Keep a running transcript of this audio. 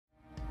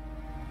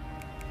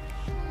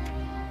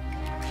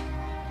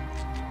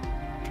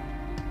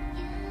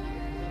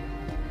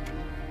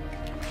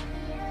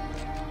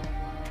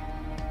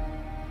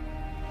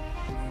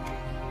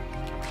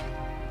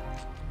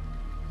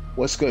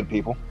What's good,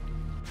 people?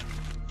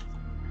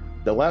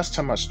 The last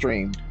time I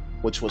streamed,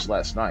 which was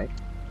last night,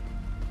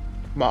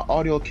 my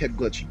audio kept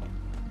glitching,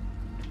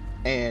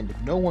 and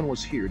no one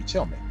was here to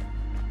tell me.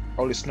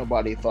 Or at least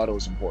nobody thought it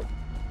was important,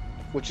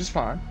 which is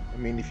fine. I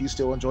mean, if you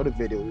still enjoy the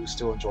video, you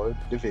still enjoy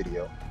the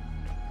video.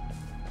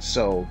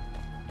 So,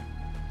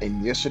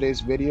 in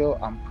yesterday's video,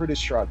 I'm pretty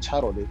sure I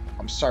titled it,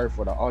 "I'm sorry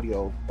for the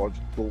audio," or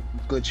the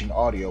glitching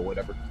audio,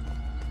 whatever.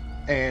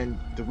 And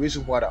the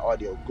reason why the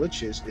audio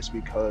glitches is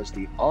because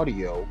the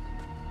audio,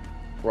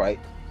 right,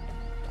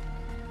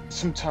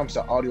 sometimes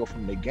the audio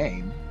from the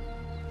game,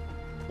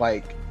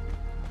 like,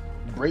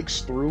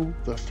 breaks through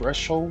the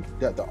threshold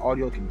that the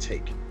audio can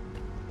take.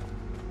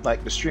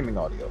 Like the streaming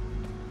audio,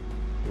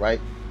 right?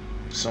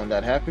 So when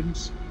that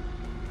happens,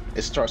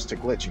 it starts to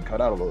glitch and cut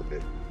out a little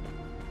bit.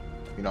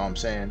 You know what I'm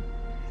saying?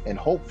 And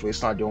hopefully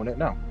it's not doing it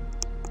now.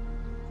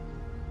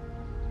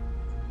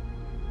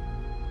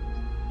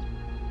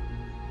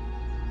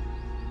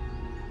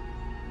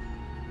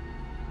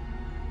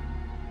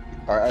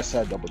 Alright, I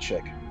said double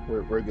check.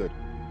 We're good.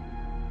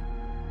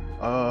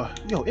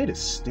 Yo, it is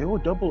still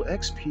double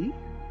XP?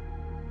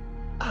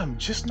 I'm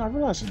just not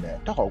realizing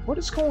that. Dog, what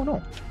is going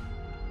on?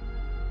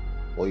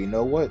 Well, you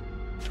know what?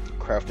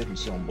 Crafted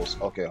consumables.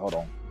 Okay, hold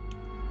on.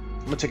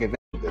 I'm gonna take advantage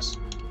of this.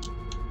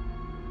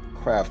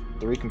 Craft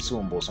 3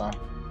 consumables, huh?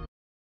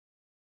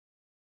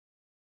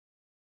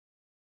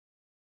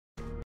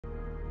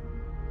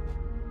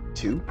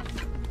 Two.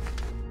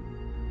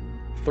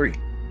 3.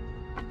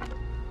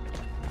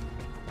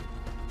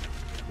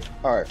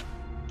 Alright.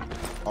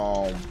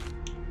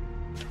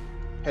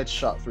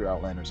 Headshot 3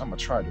 Outlanders. I'm gonna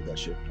try to do that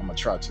shit. I'm gonna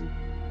try to.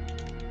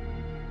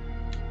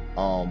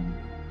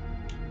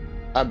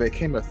 I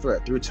became a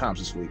threat 3 times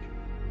this week.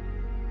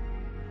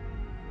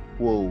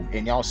 Whoa,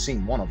 and y'all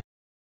seen one of them.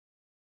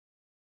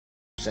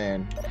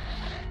 Saying,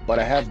 but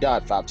I have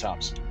died 5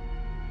 times.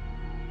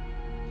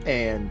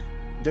 And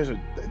there's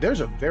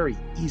a very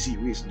easy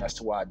reason as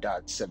to why I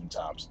died 7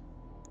 times.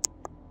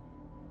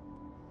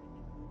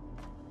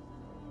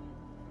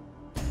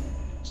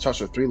 It starts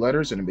with 3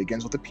 letters and it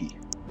begins with a P.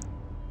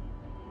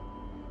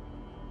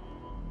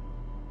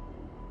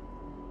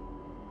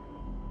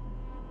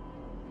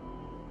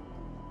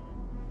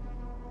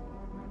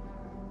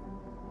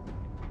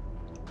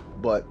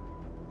 But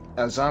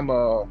as I'm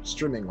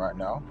streaming right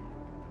now,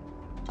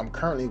 I'm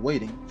currently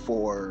waiting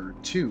for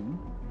 2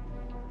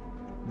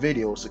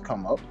 videos to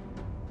come up.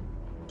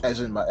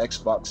 As in, my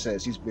Xbox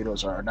says these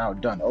videos are now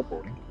done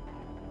uploading.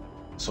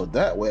 So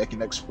that way I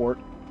can export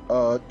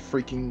a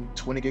freaking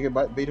 20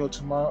 gigabyte video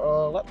to my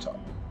laptop.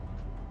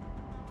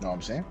 Know what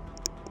I'm saying?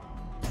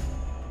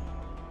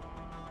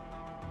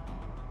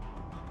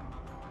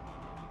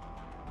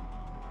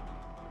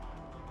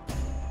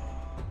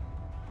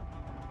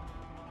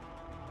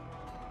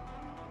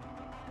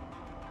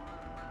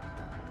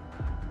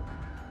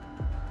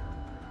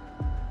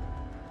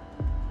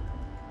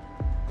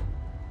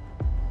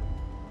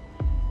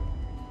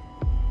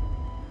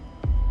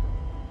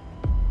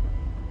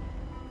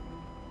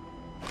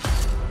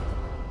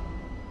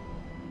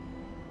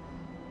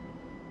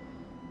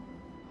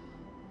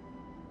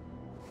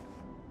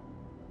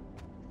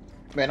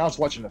 Man, I was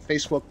watching a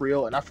Facebook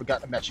reel and I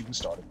forgot the match even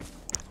started.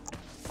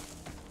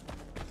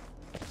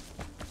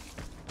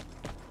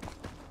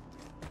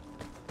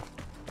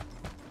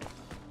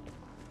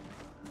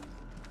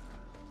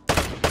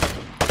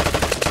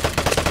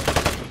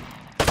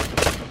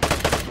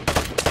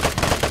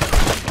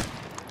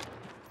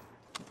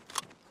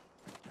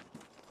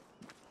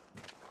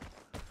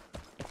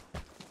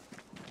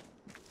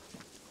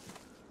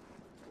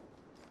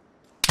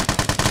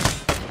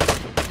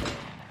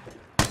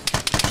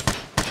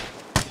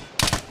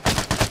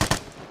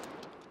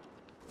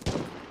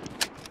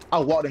 I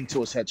walked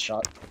into his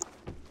headshot.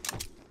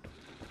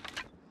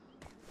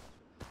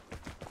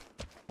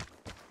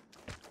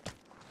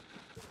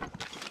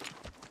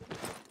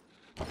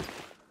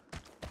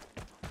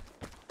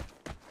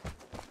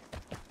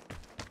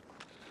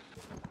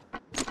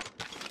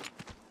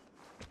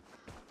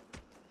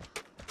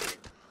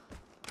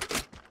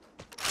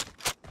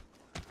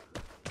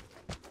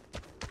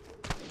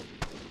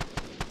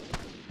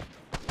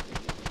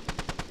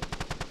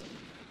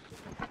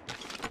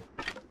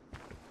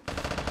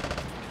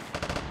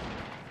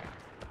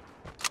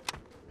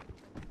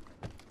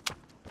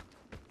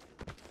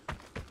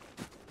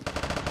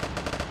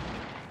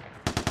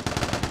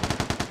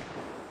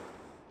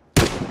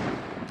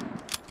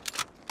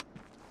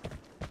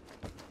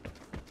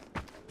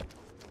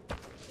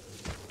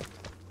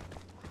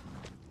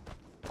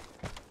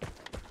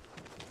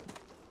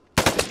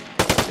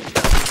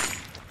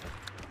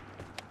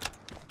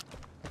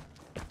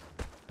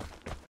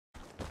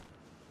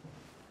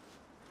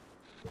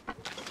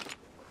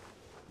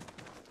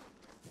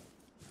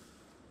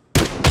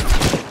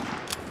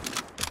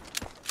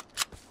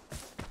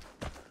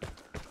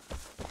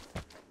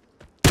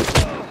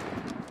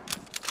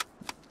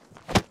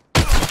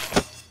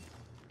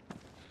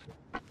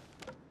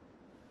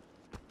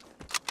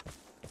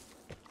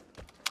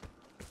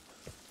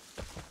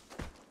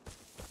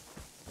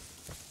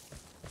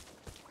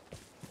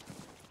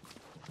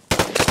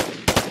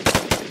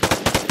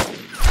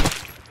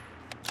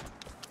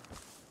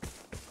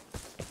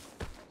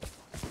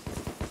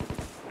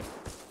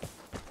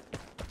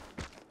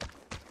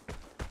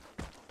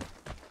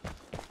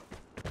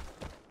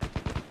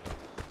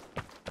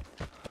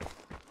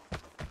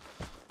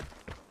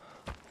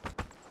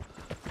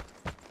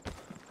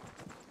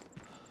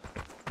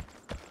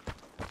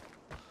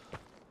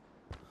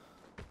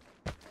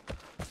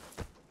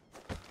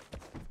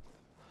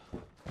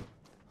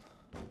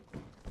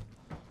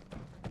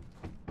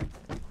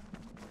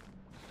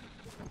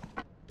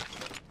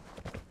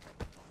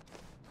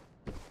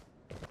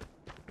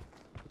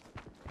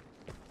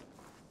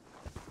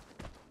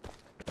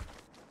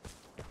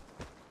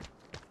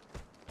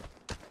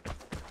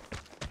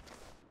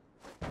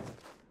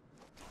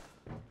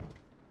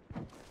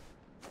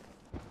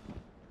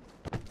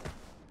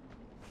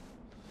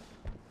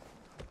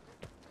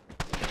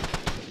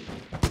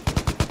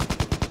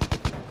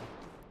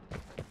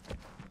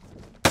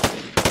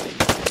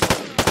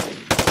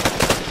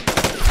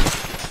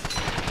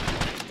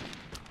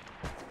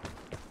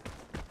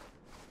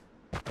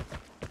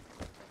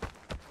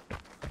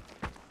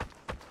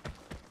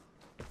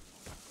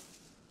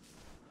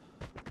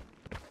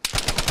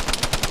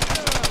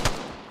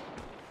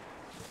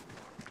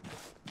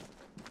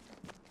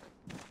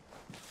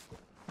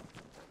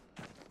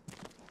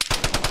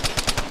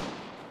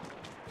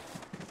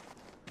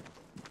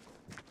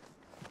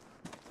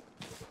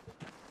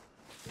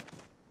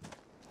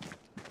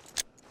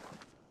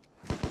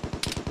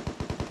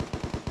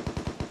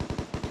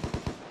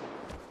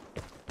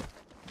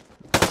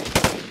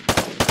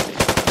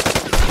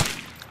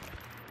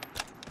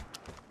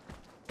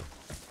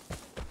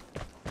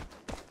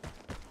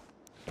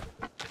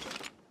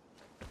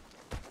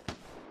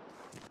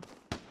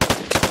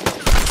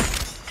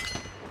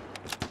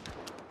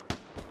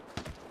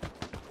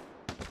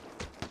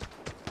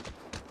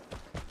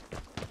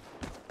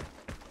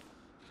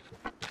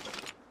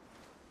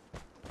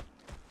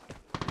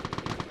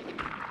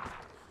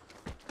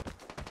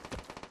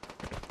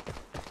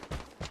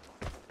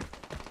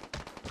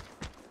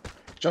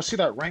 Just see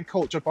that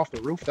raincoat jump off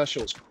the roof? That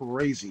shit was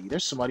crazy.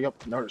 There's somebody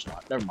up. No, there's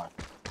not. Never mind.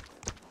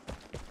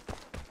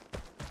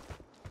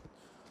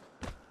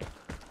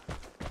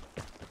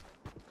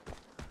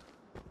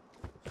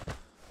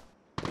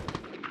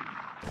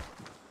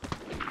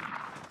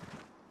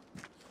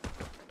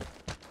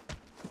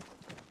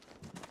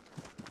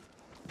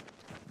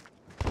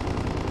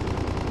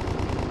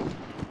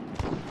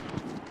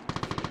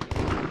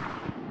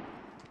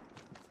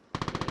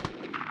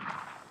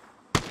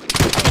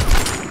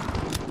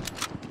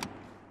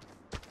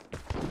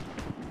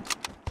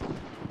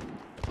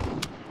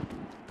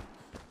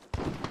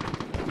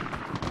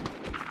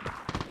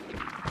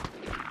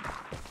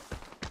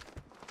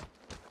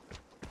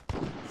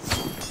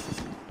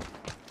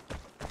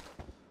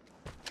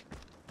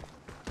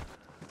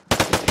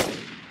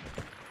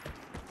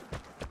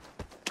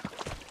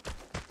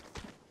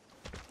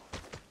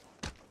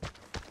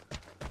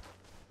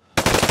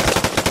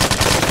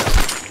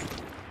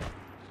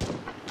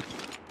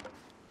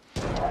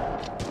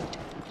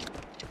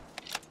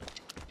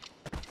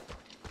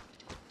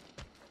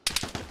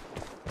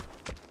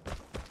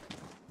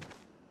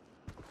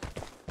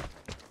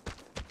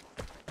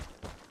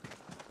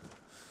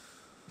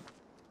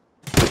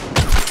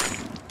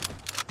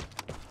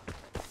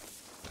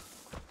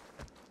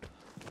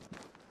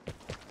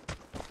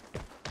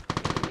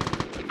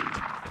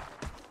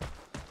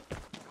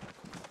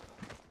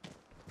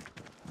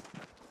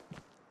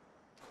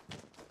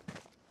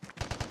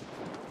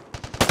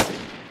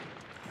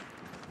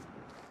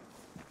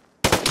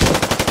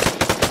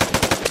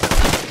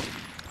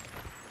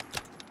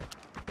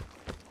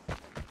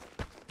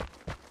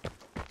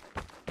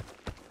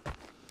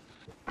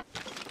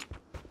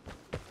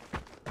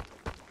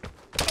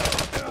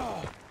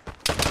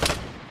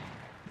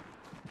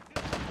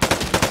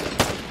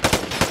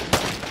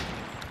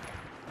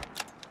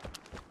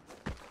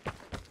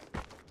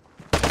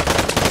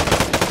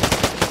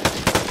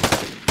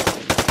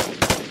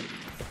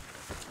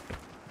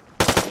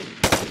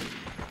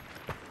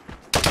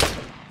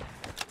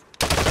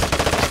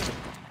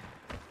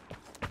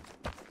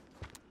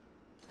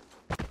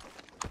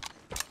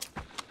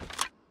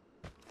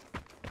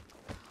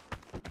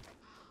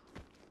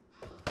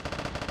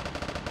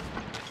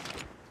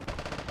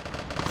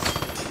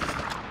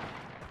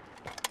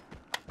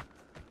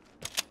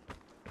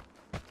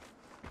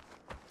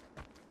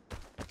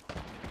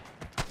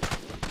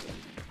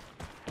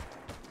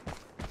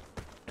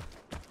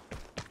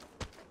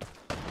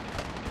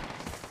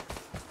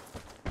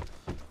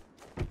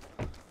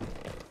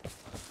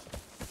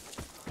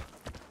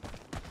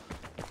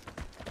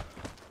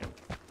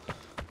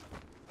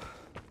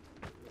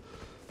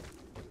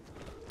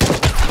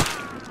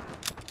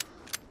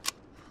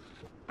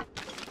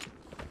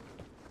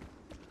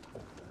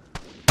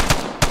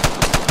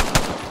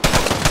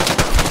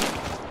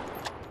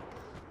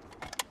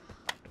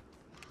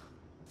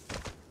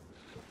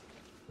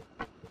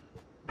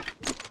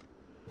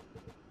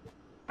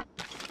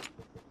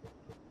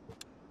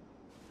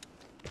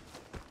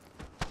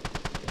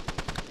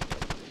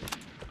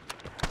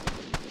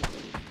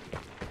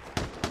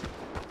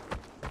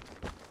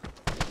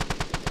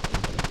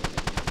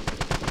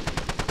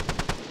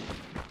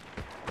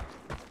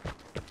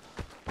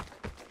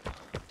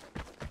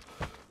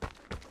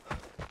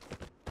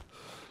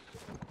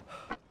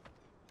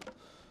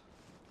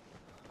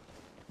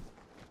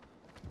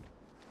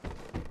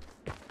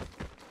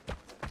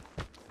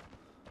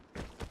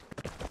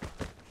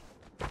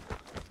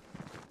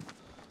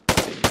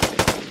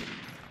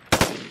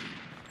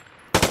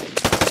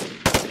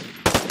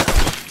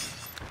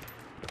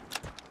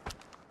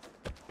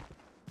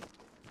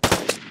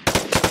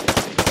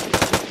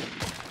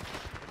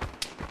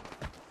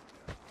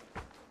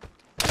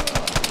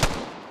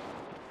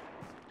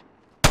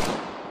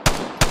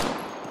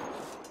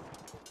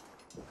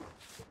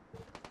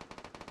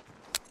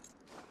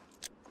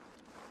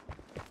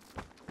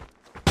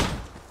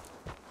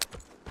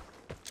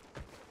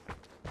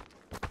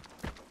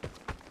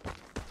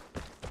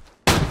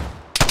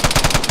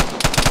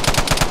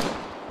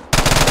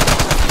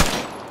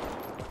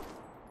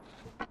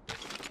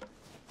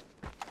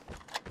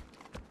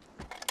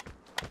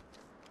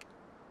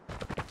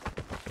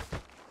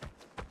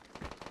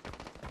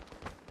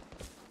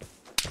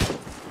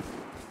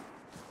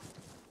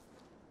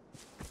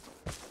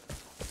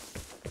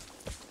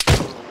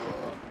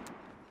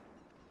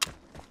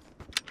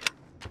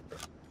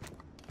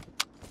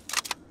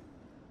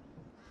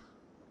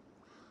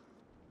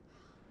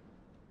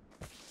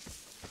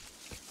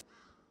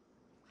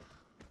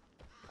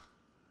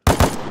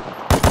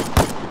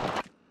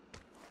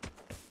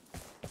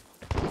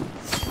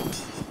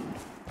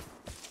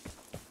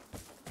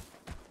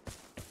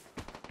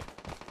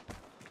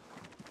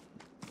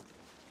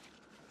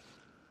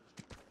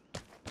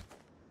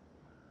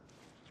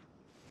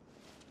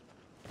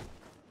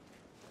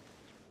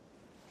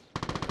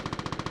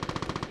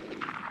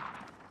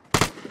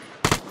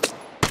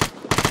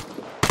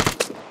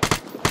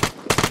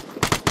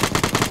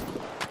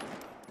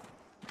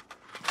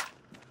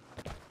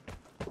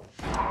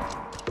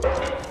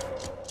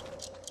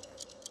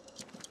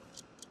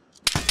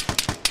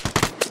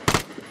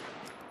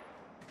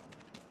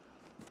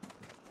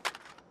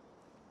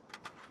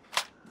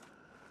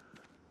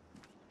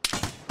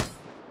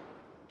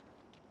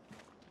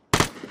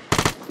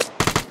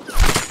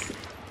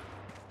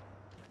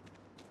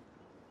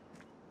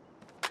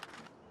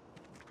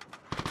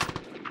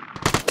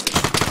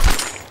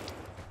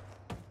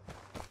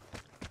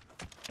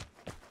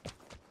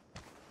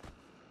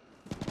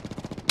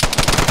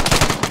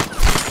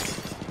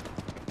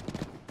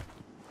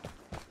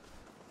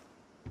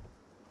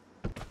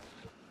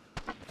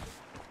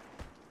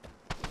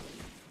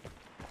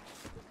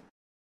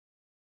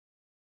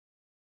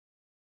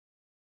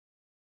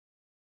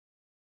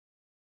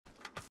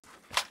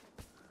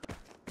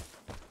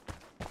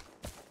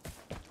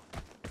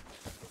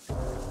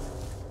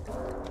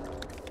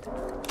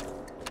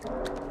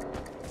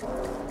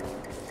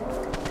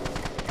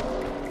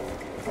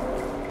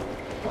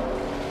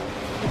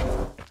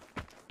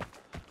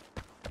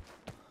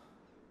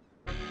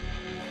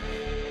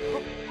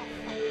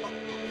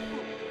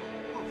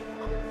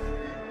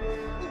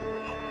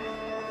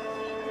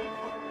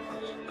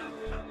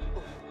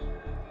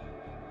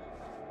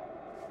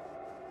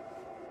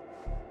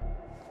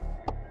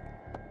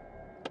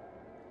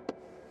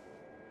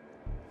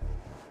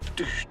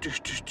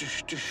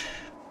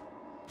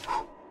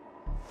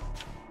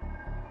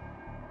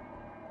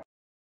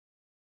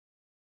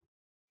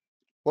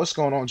 What's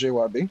going on,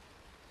 JYB?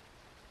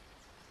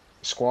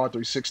 Squad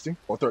 360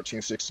 or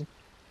 1360?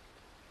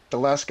 The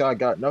last guy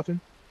got nothing?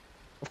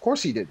 Of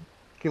course he didn't.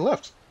 He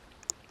left.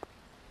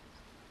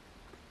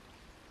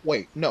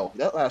 Wait, no,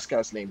 that last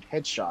guy's named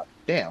Headshot.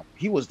 Damn,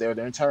 he was there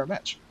the entire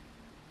match.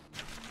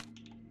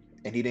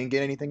 And he didn't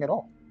get anything at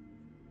all.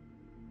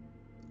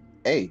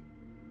 Hey,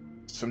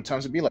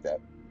 sometimes it be like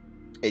that.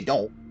 It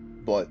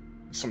don't, but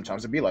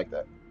sometimes it be like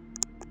that.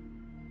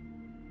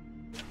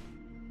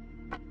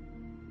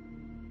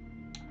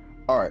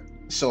 Alright,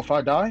 so if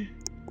I die,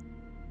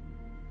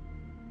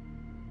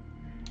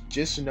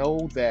 just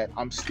know that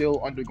I'm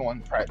still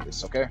undergoing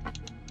practice, okay?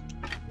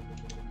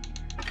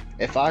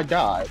 If I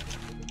die,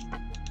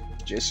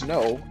 just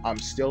know I'm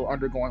still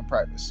undergoing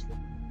practice.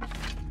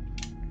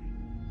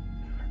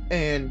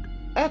 And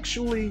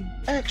actually,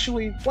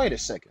 wait a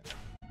second.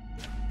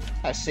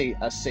 I say,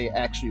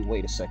 actually,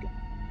 wait a second.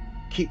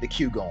 Keep the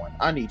queue going.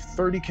 I need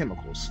 30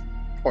 chemicals.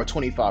 Or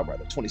 25,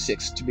 rather.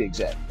 26, to be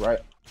exact, right?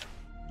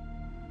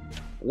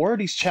 Where are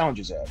these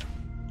challenges at?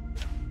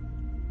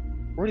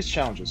 Where are these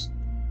challenges?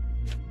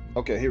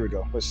 Okay, here we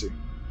go. Let's see.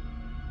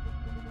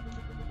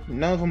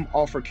 None of them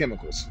offer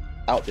chemicals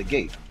out the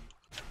gate.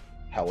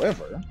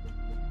 However,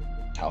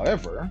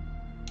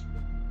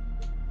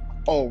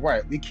 oh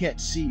right, we can't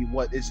see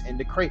what is in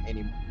the crate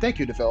anymore. Thank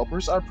you,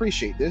 developers. I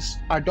appreciate this.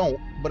 I don't,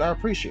 but I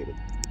appreciate it.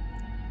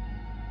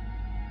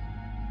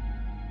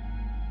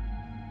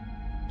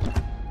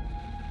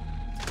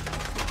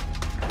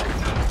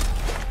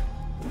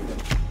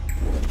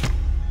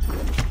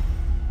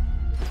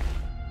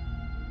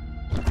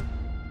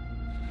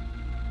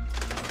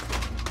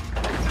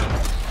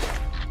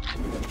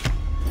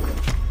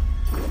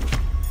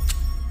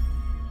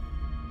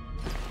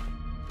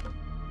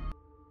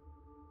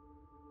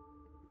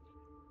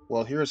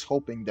 Well, here's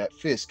hoping that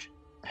Fisk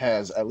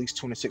has at least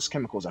 26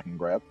 chemicals I can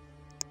grab.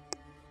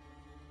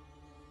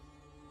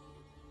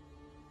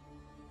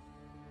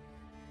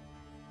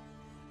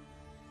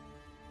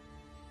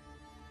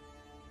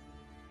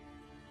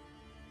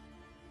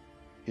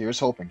 Here's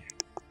hoping.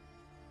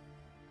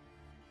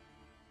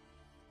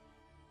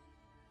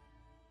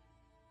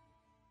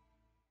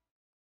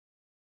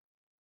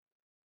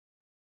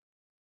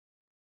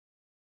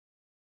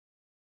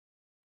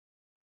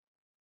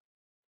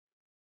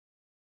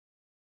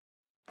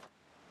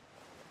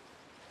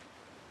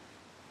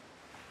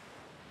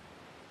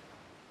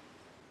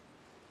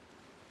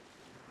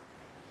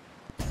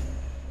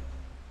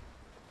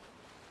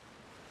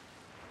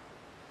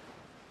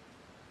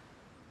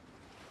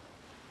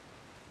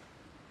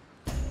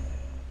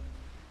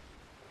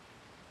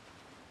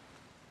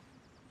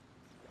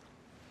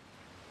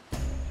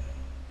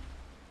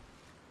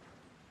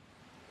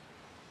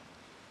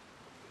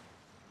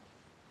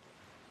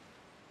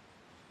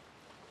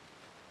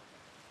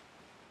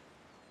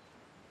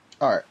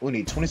 Alright, we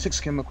need 26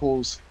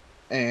 chemicals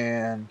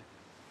and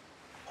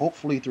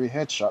hopefully 3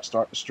 headshots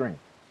start the stream.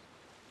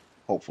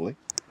 Hopefully.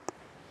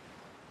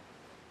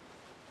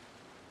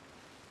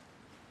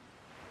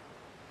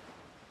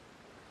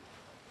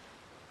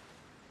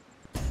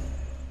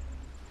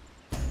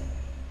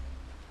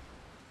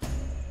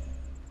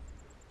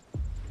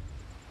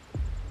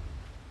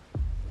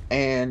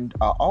 And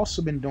I've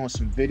also been doing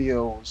some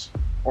videos,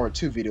 or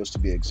 2 videos to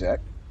be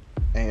exact,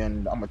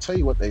 and I'm going to tell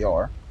you what they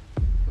are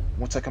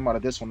once I come out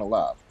of this one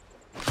alive.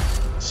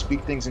 Speak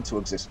things into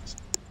existence.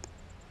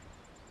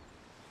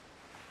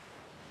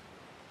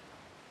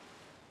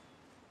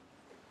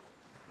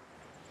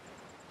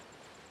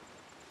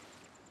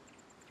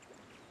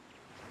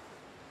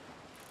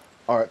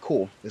 Alright,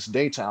 cool. It's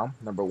daytime,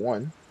 number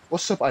 1.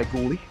 What's up,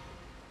 Iguli?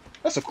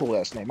 That's a cool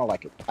ass name, I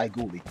like it.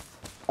 Iguli.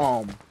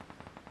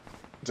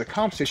 There's a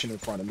competition in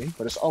front of me,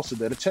 but it's also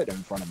the detective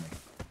in front of me.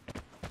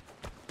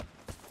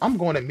 I'm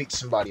going to meet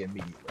somebody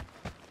immediately.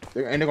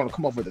 And they're going to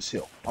come over this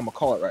hill. I'm going to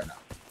call it right now.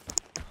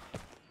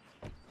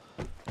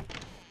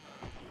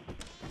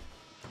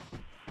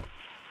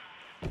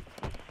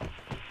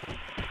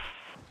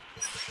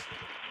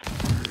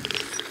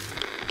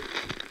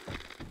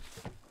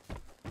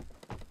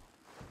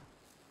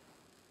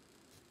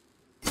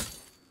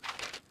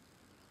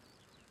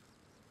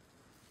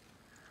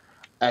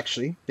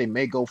 Actually, they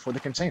may go for the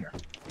container.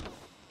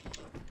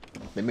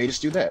 They may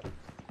just do that.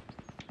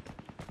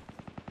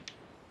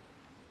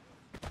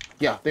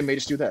 Yeah, they may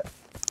just do that.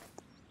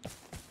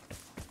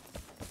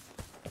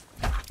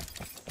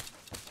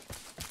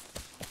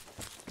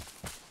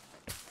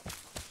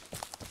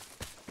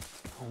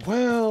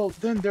 Well,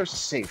 then there's a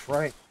safe,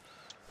 right?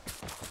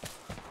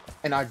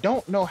 And I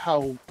don't know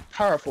how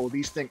powerful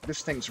this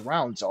thing's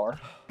rounds are,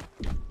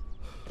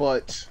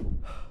 but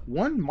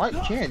one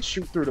can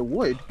shoot through the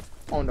wood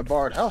on the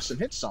barred house and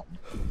hit something,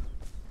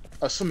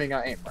 assuming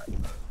I aim right.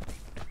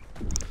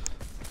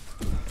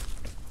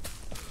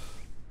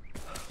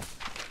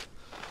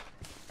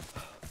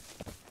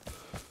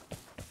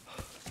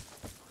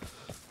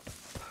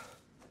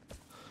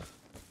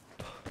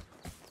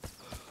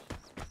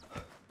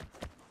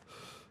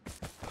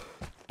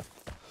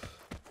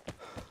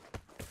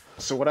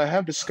 So what I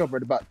have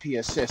discovered about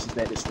PSS is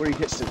that it's 3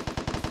 hits to...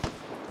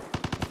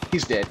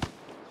 He's dead.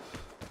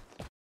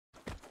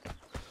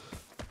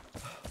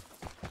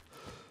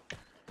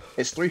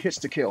 It's 3 hits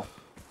to kill.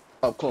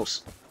 Up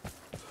close.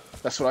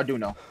 That's what I do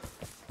know.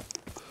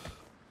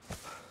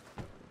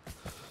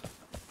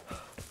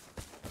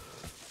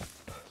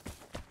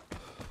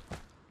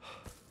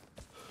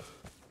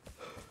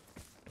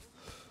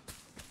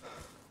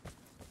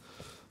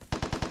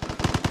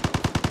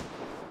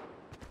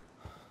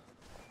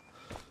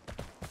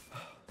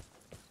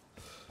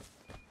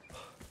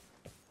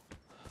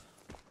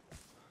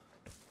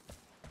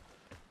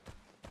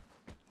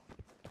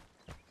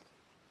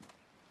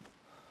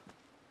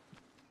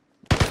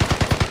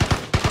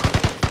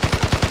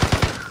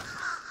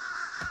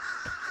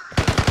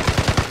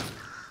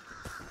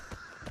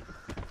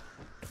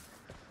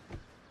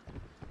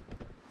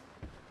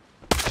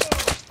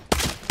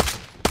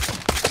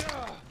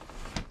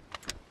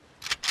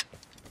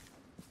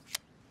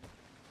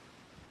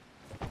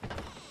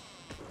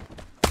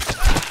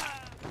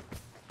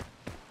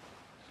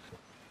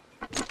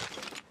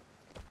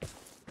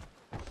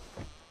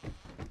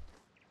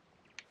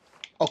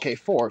 Okay,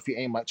 4 if you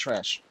aim like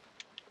trash.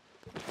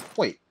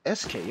 Wait,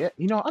 SK yet?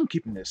 You know, I'm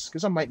keeping this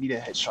because I might need a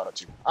headshot or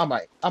two. I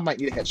might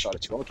need a headshot or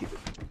two. I'm gonna keep it.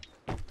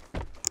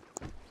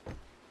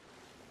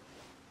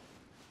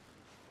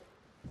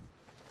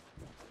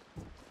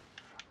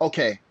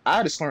 Okay,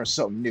 I just learned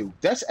something new.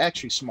 That's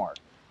actually smart.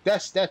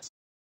 That's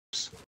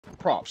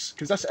props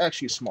because that's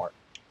actually smart.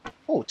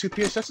 Oh, 2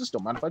 PSSs.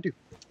 Don't mind if I do.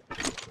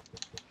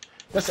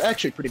 That's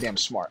actually pretty damn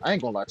smart. I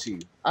ain't gonna lie to you.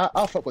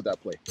 I'll fuck with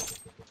that play.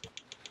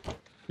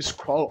 Just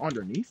crawl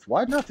underneath?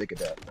 Why didn't I think of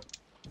that?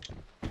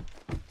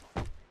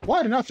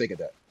 Why didn't I think of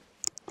that?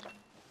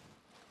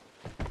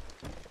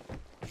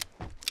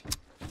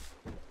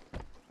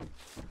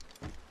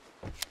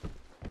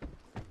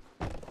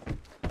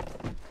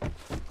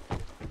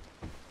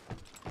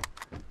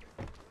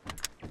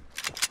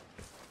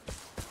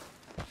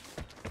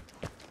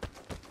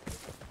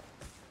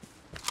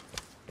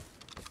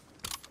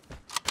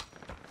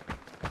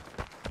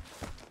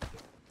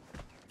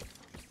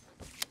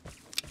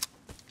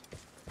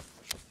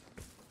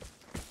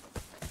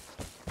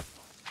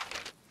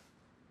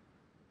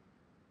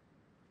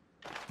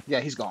 Yeah,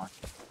 he's gone.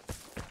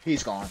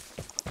 He's gone.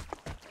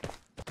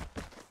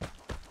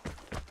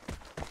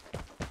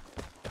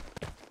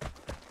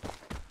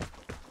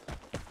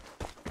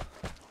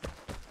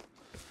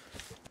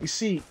 You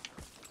see,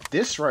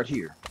 this right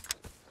here,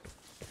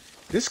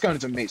 this gun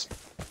is amazing,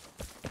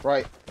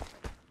 right?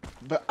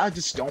 But I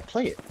just don't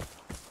play it.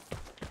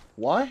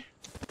 Why?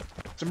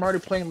 So I'm already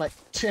playing like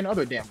 10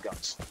 other damn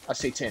guns. I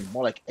say 10,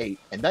 more like 8,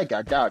 and that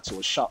guy died to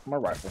a shot from a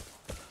rifle.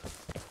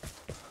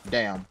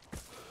 Damn.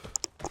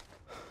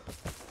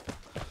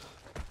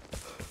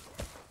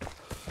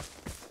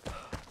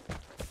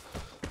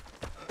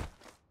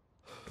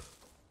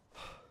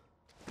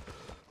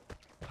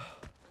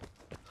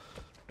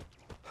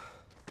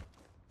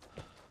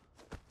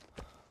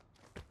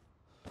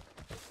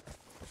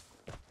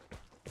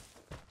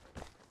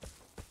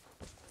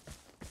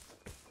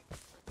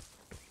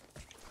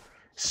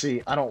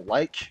 See, I don't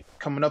like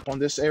coming up on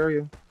this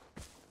area.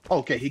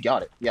 Okay, he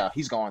got it. Yeah,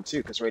 he's gone too,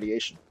 because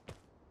radiation.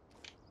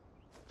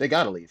 They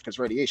gotta leave, because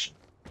radiation.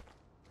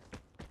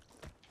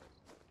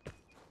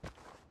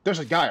 There's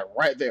a guy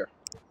right there.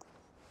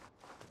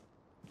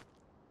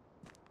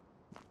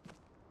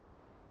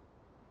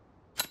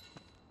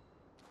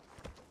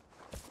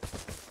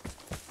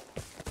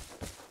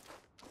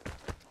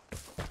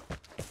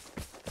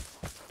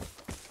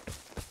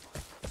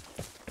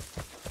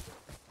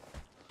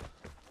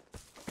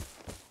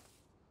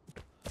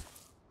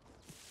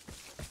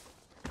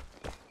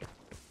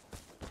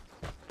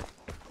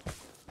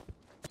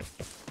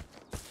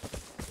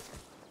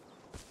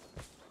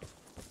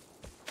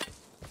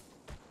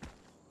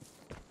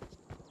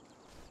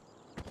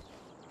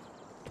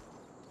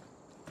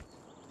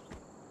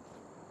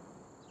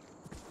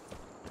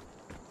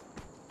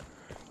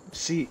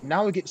 See,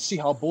 now we get to see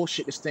how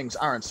bullshit this thing's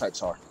iron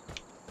sights are.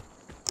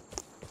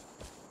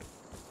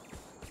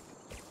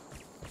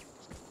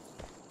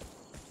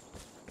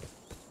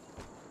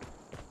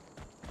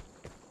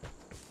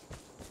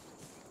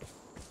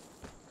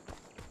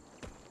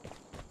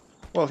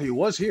 Well, he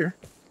was here.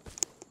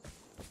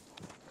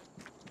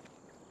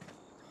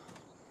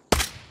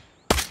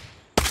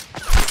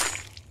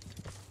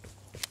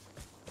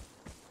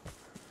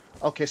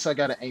 Okay, so I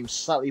gotta aim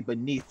slightly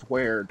beneath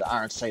where the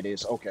iron sight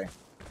is. Okay.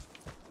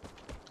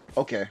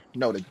 Okay,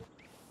 noted.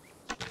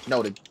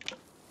 Noted.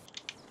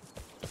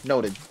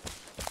 Noted.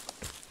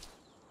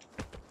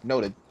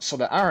 Noted. So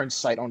the iron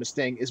sight on this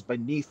thing is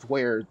beneath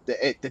where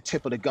the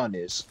tip of the gun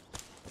is.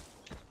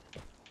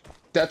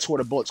 That's where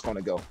the bullet's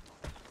gonna go.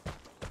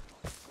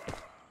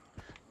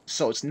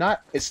 So it's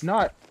not,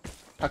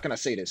 how can I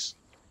say this?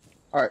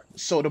 Alright,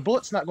 so the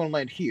bullet's not gonna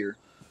land here.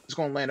 It's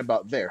gonna land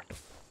about there.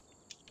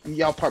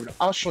 Y'all probably,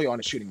 I'll show you on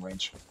the shooting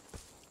range.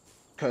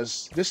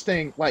 Because this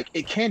thing, like,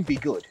 it can be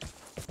good.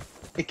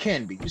 It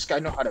can be. You just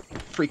gotta know how to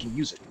freaking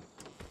use it.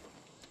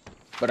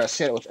 but I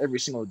said it with every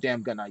single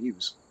damn gun I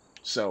use.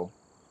 So,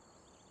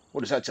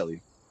 what does that tell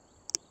you?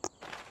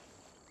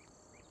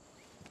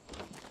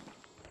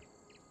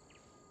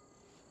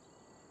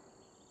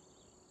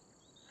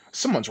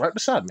 Someone's right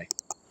beside me.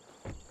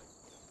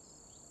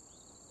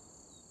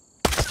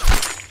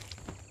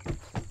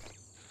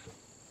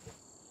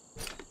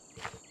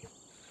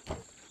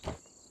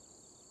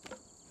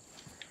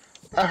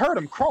 I heard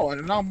him crawling,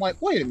 and I'm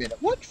like, wait a minute,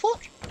 what the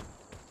fuck?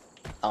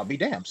 I'll be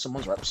damned,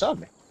 someone's right beside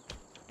me.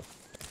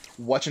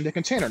 Watching the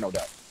container, no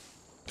doubt.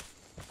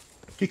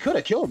 He could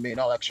have killed me in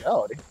all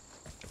actuality.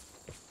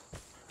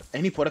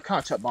 And he put a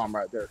contact bomb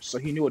right there, so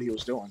he knew what he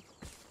was doing.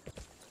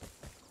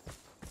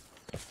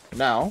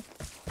 Now,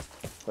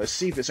 let's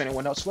see if there's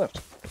anyone else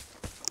left.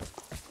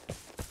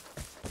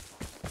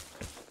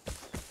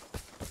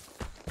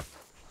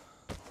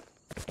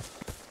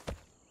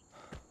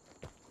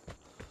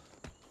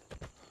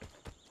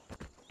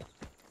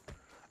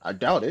 I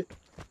doubt it,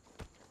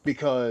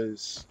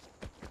 because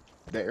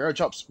the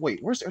airdrop's...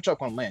 Wait, where's the airdrop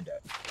going to land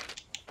at?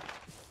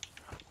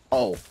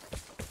 Oh,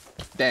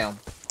 damn.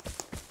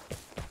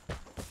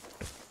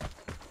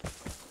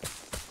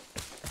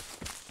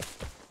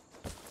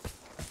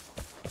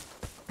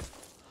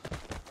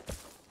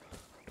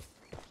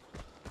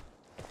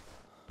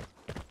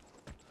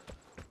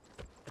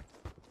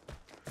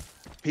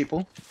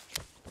 People,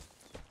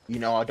 you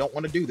know I don't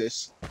want to do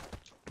this.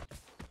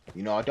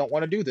 You know I don't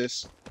want to do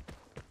this.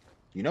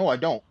 You know I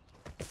don't.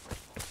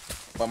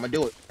 But I'm gonna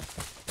do it.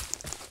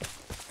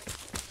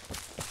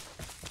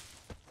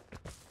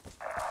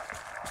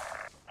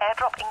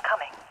 Airdrop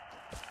incoming.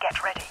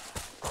 Get ready.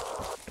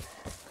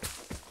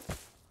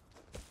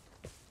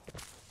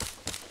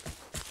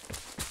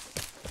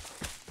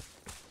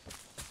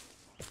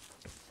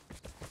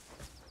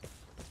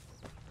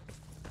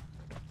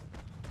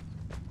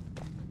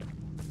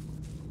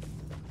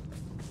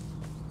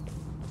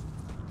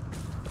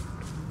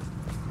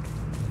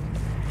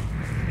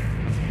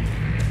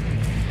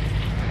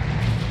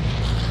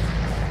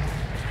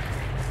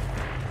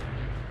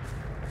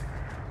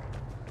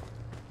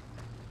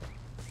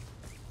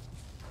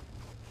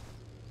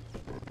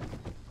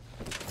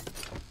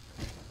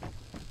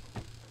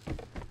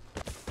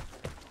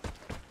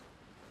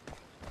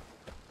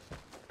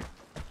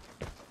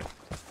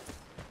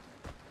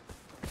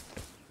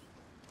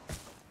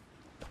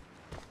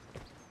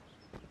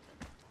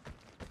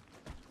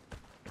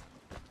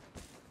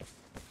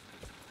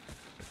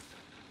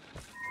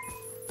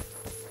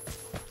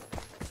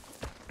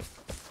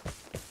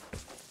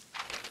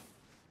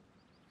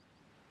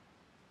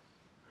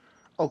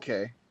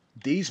 Okay,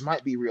 these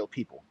might be real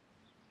people.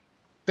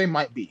 They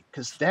might be,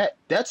 because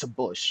that's a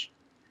bush.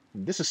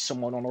 This is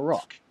someone on a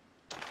rock.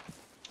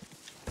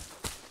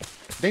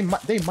 They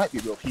might be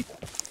real people.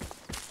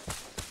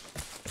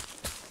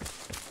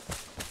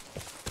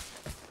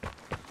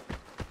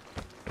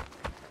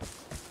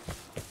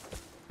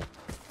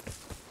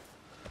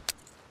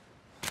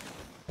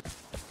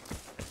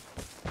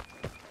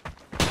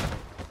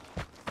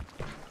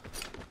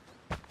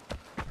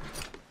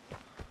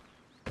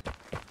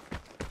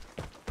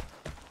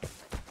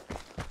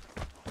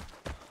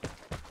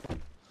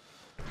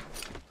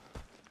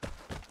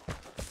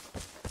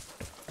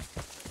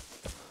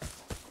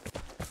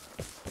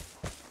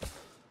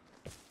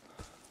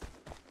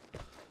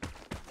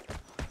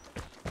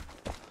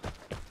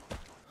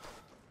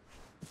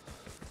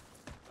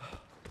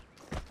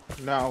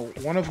 Now,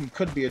 one of them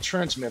could be a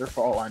transmitter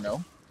for all I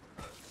know.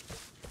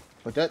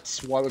 But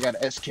that's why we got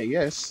an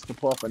SKS to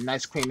pull off a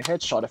nice clean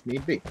headshot if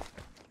need be.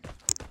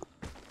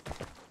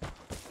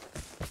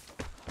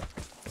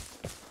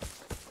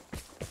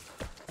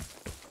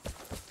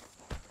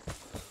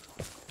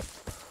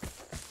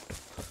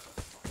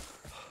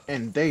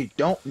 And they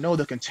don't know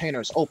the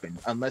container's open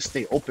unless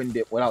they opened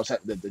it when I was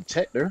at the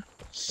detector.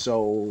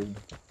 So,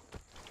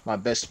 my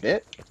best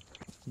bet,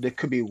 they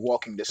could be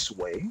walking this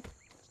way.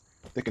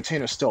 The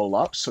container's still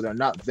locked, so they're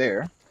not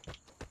there.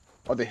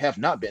 Or they have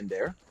not been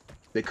there.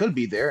 They could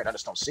be there, and I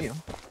just don't see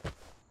them.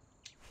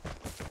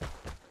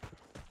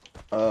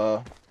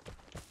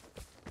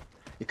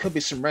 It could be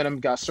some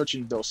random guy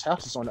searching those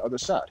houses on the other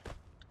side.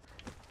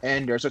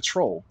 And there's a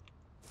troll.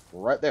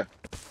 Right there.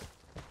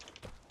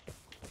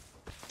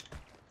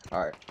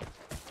 Alright.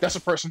 That's a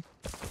person.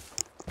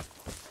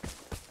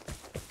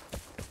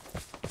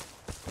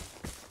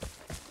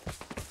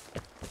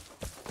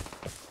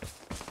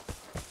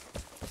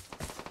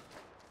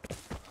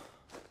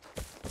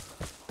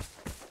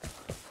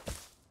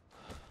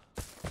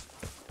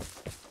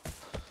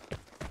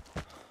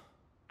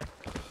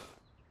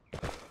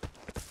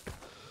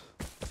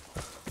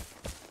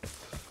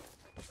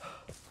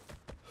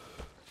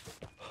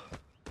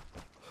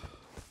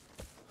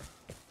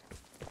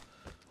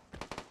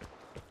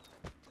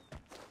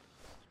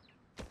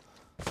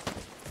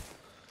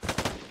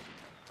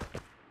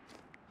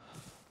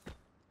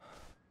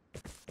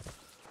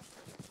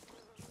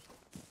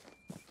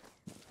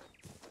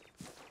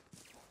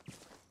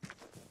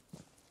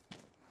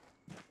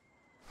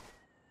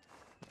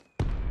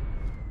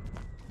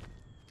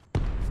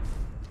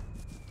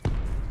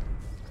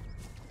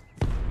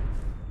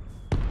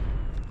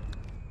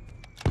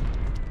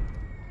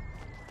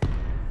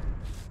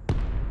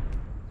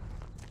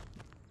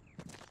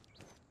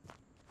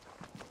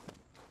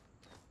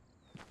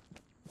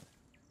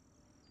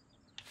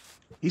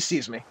 He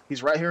sees me.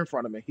 He's right here in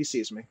front of me. He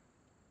sees me.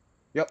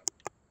 Yep.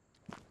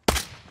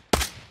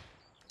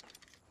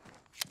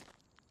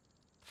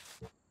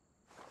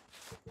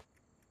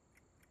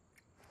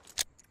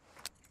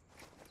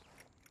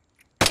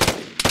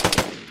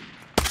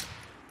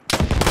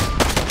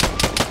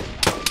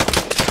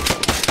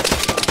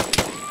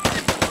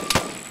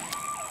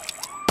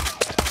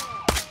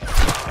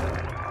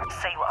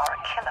 So you are a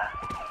killer.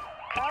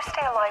 Can you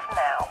stay alive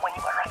now when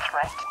you are a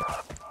threat?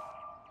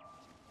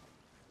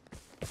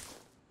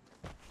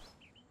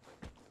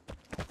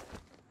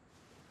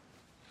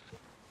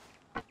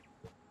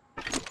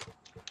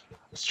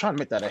 I was trying to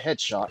make that a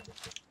headshot,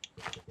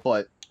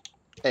 but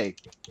hey,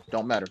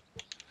 don't matter.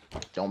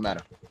 Don't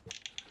matter.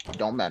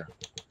 Don't matter.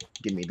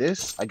 Give me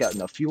this. I got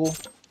enough fuel.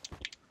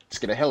 Let's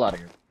get the hell out of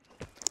here.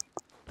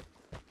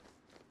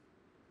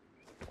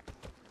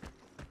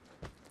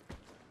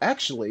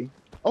 Actually,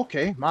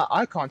 okay, my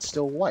icon's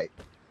still white.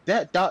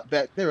 That dot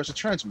back there is a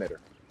transmitter.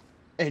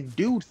 And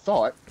dude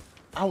thought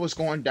I was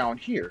going down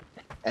here.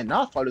 And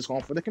I thought he was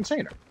going for the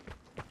container.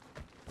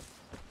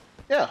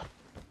 Yeah,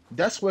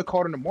 that's what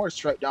caught in the mortar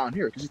strike down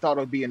here, because he thought it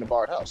would be in the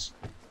barred house.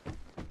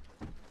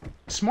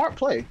 Smart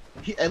play.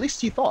 At least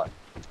he thought.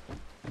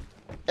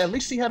 At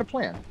least he had a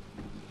plan.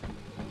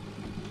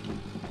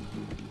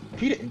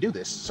 He didn't do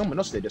this. Someone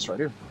else did this right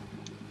here.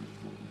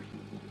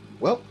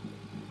 Well,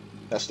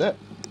 that's that.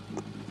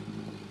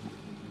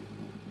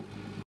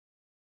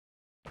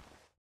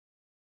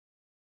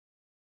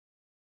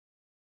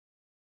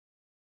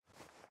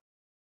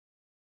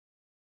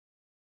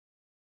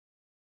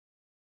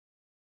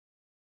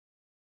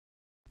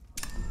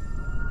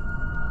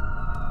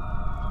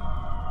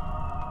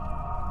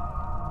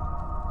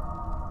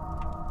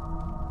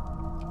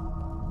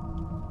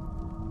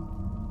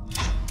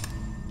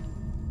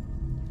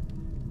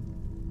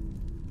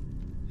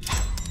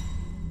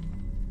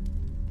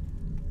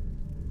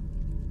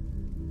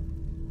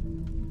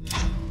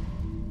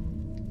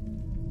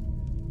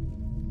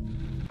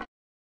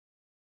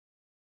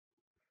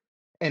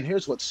 And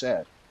here's what's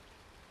sad.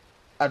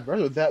 I'd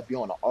rather that be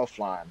on an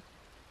offline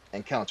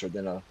encounter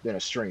than a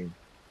stream.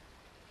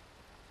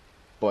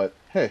 But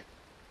hey,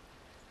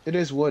 it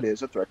is what it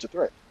is, a threat's a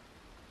threat.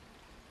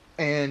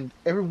 And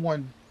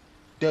everyone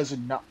does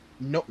not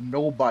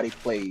nobody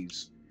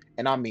plays,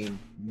 and I mean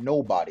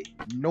nobody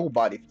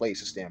plays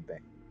this damn thing.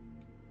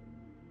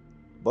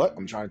 But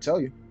I'm trying to tell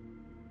you,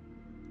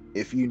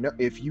 if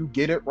you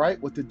get it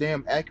right with the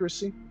damn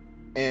accuracy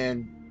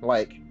and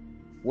like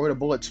where the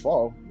bullets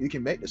fall, you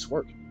can make this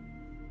work.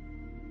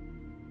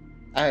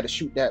 I had to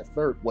shoot that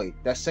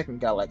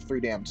second guy like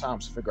 3 damn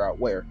times to figure out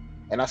where,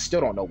 and I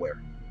still don't know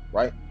where,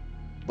 right?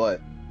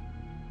 But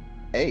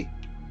hey,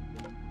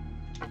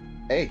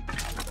 hey,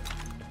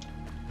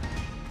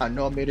 I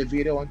know I made a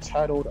video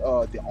entitled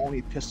the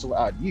only pistol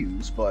I'd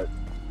use, but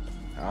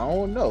I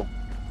don't know.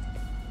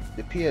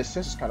 The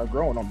PSS is kind of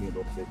growing on me a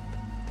little bit.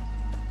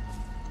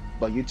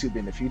 But YouTube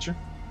in the future,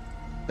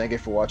 thank you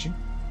for watching,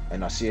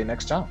 and I'll see you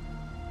next time.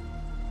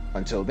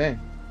 Until then,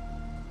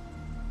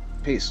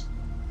 peace.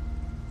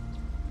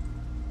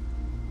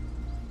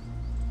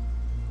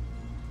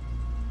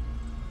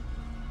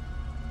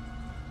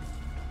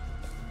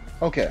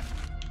 Okay,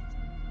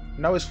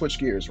 now we switch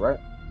gears, right?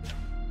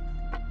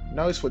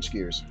 Now we switch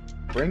gears.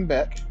 Bring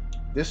back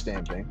this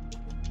damn thing,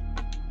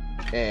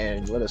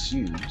 and let us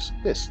use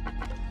this.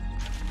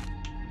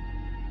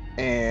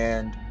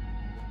 And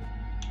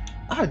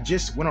I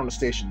just went on the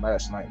station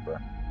last night, bro.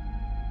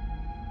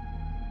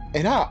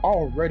 And I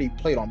already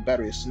played on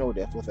Battery of Snow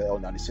Death with the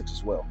L96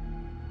 as well.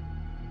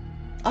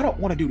 I don't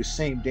want to do the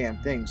same damn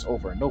things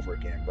over and over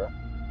again, bro.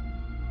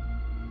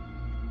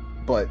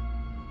 But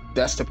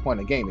that's the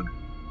point of gaming,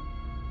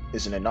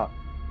 isn't it not?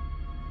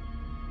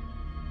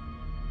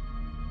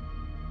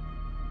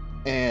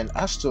 And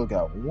I still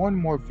got one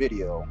more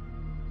video,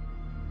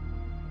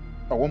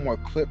 or one more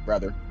clip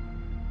rather,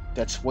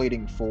 that's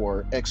waiting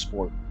for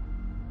export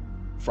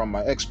from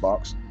my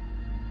Xbox.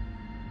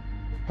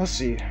 Let's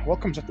see,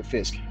 what comes after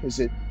Fisk? Is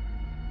it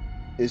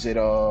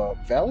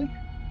Valley?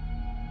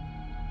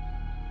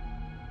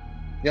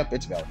 Yep,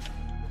 it's Valley.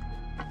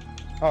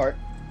 Alright,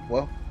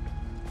 well,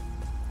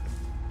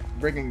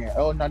 bringing an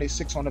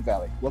L96 on the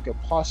Valley. What could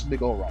possibly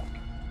go wrong?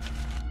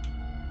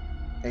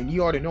 And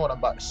you already know what I'm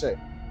about to say.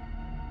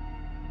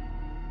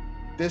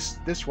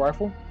 This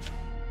rifle,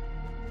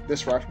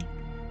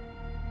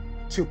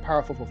 too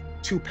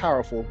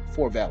powerful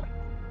for Valley.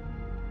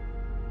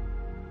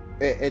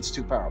 It's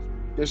too powerful.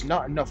 There's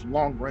not enough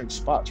long-range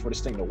spots for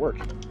this thing to work.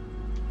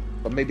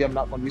 But maybe I'm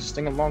not going to use this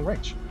thing in long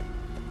range.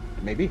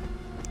 Maybe.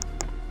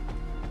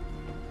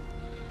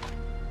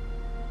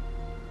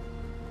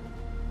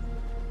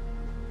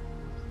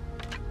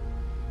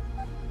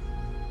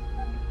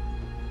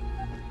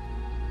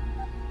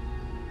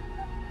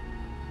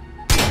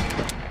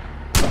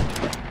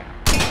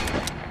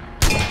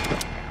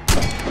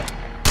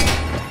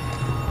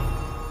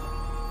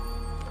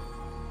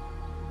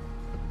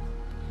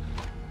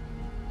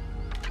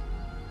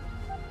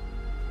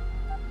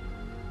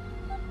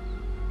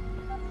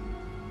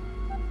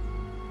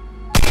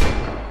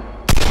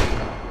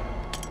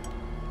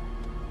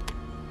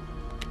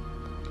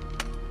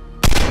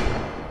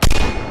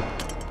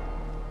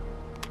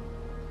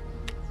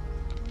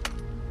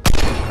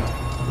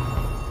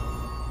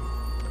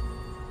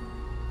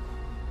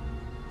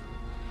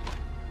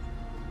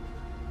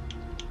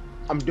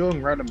 I'm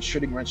doing random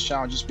shooting range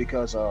challenges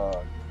because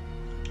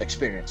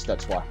experience.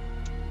 That's why.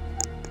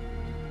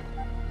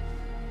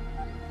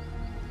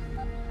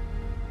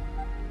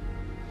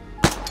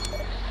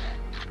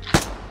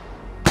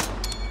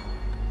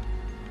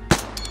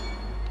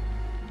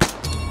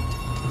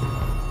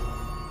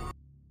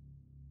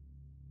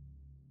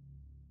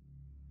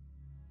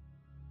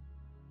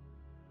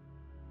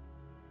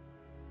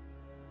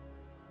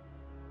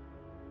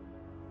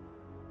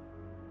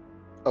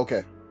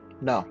 Okay.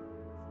 Now,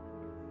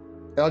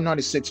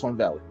 L96 one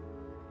valid.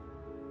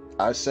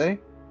 I say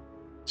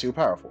too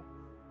powerful.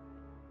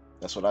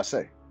 That's what I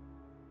say.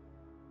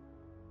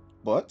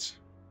 But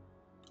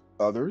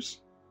others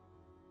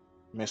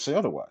may say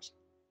otherwise.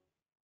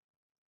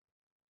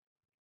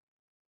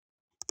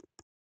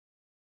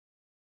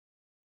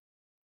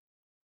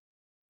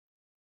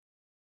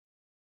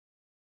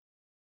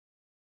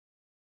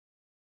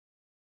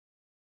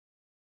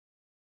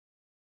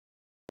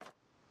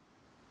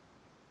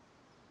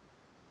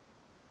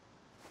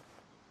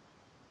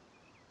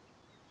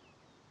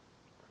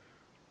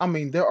 I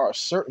mean, there are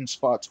certain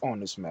spots on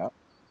this map,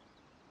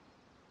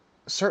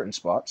 certain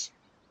spots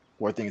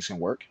where things can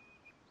work,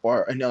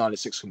 or an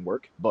L96 can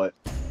work, but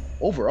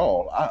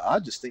overall, I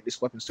just think this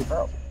weapon's too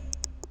powerful.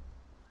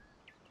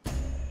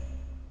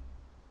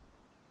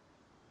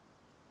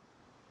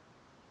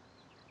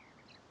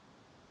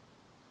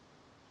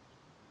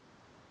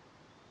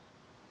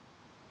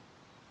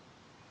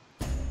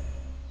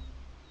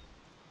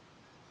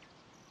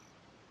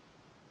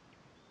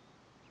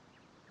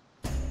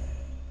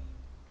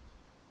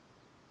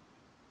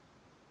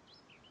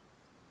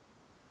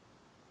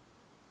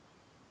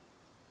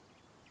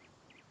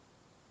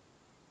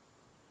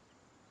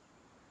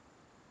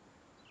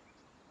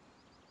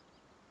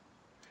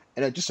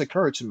 And it just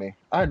occurred to me,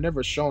 I had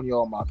never shown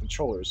y'all my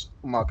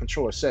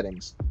controller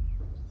settings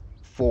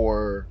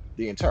for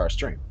the entire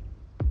stream.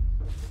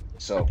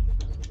 So,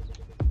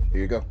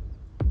 here you go.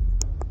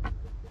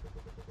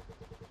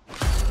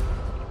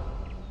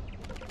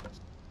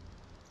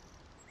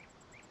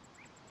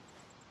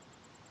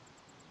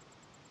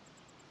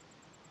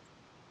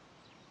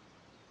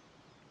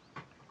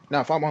 Now,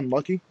 if I'm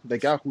unlucky, the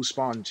guy who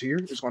spawned here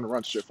is going to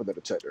run straight for the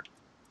detector.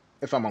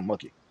 If I'm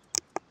unlucky.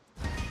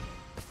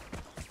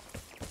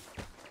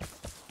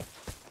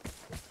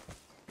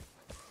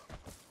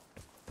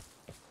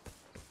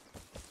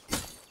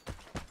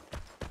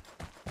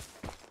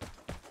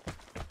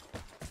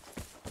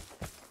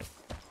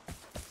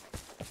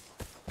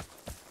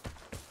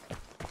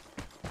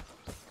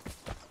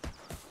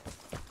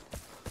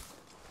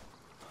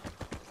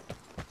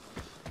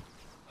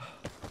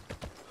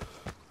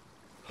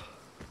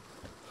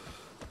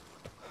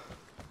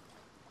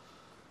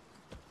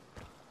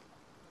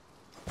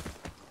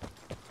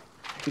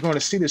 You're going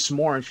to see this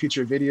more in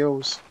future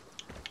videos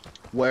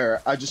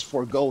where I just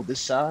forego this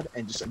side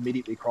and just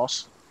immediately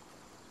cross.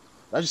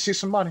 I just see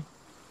somebody.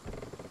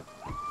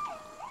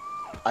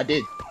 I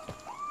did.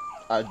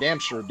 I damn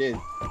sure did.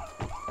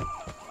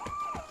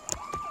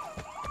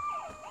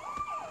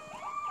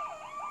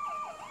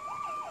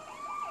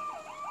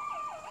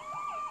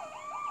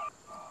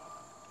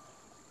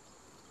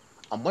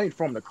 I'm waiting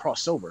for him to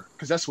cross over,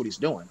 because that's what he's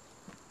doing.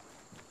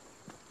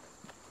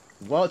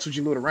 Well, it's would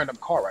you loot a random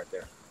car right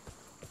there?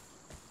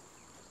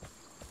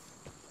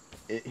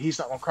 He's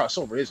not going to cross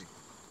over, is he?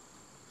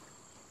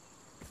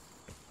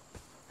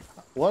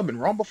 Well, I've been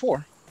wrong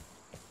before.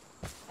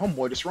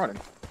 Homeboy just running.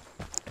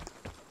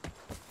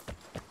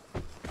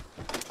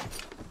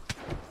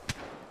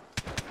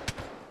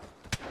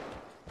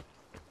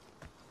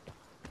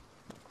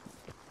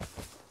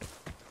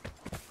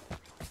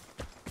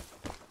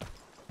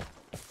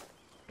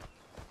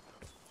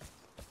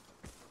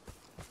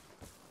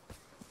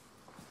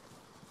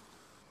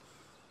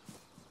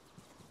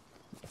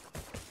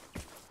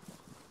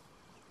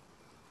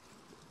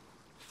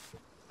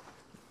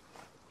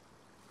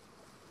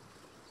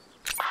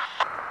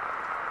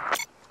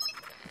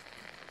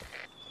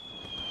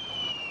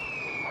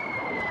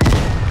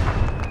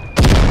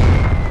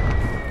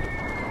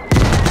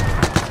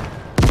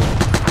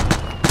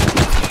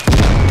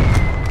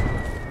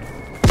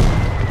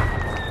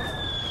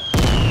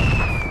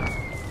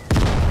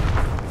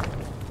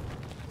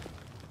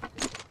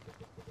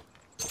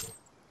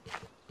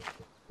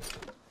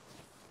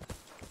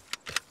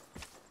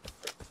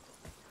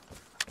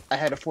 I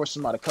had to force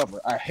him out of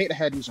cover. I hate I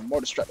had to use a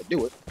mortar strike to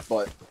do it,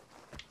 but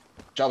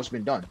job's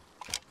been done.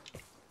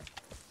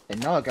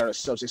 And now I got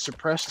ourselves a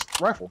suppressed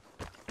rifle.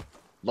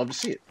 Love to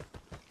see it.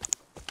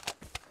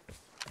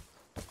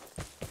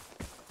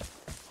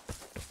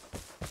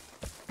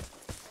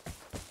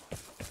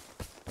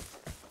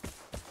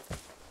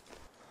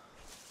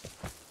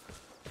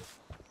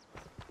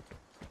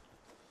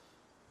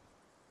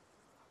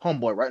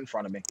 Homeboy right in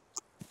front of me.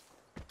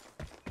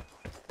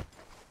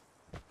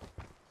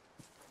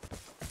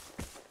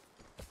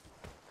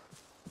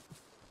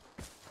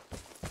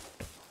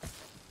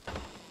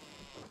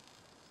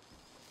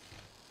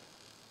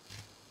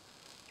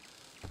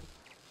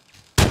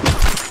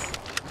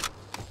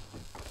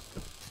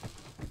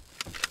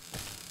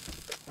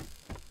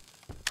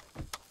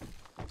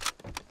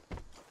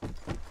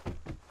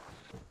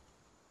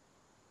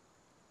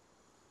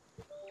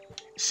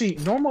 See,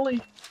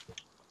 normally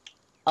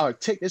I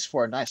would take this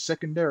for a nice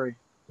secondary,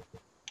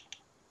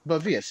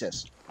 but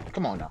VSS,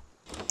 come on now.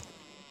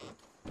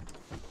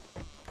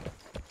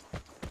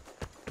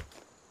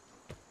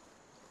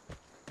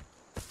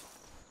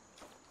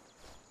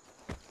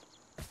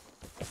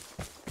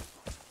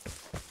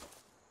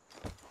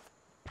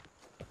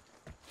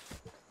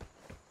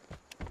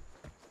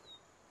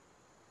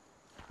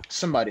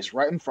 Somebody's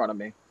right in front of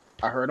me.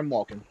 I heard him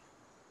walking.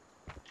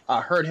 I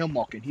heard him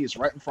walking. He is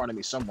right in front of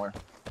me somewhere.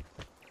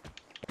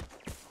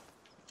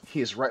 He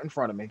is right in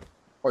front of me.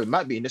 Or he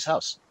might be in this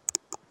house.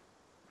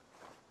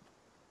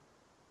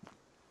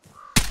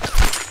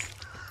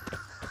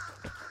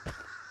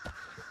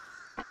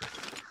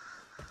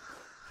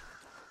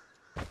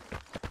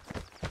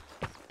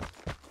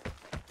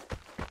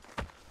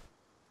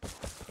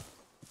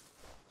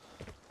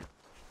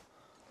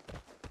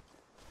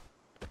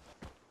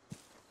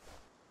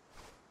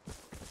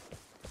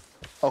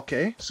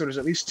 Okay, so there's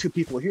at least 2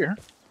 people here.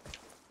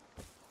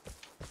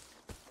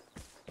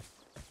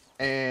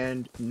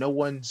 And no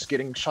one's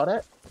getting shot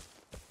at?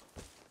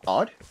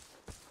 Odd.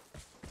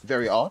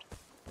 Very odd.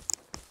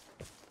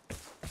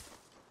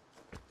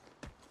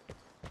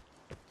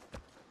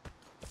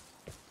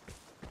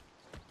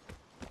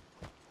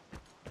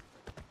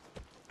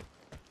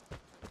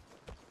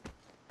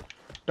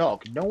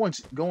 Dog, no one's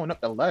going up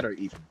the ladder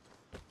even.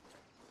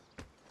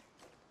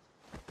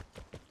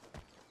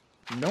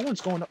 No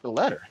one's going up the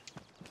ladder.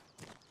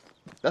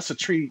 That's a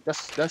tree.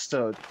 That's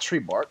the tree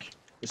bark.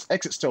 This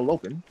exit's still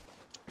open.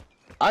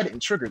 I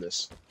didn't trigger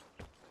this.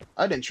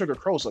 I didn't trigger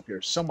crows up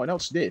here. Someone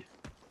else did.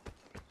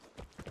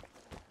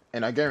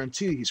 And I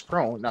guarantee he's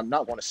prone, and I'm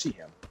not going to see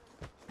him.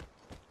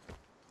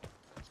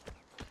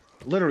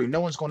 Literally, no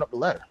one's going up the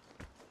ladder.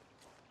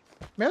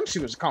 Man, let me see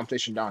if there's a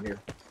competition down here.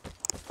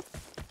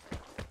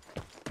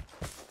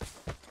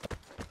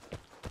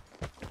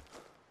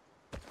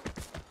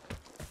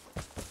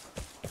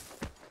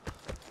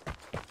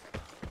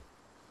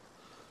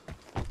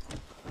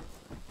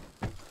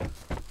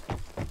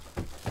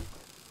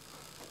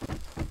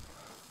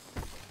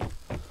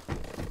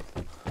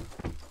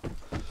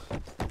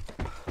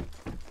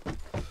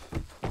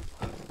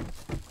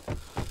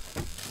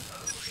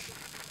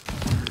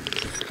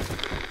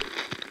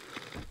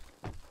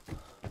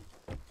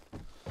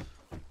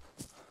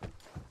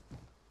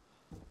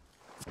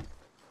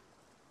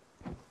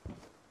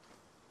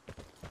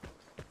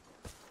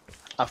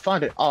 I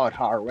find it odd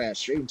how I ran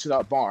straight into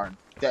that barn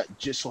that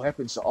just so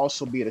happens to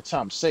also be at a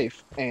time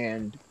safe,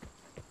 and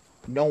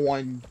no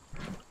one,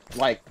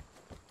 like,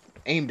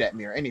 aimed at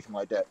me or anything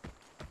like that.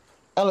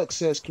 Alex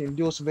says, can you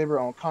do us a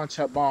favor on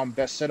contact bomb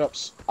best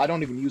setups? I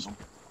don't even use them.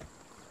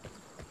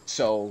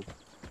 So,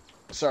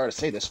 sorry to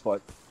say this,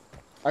 but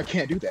I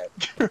can't do that.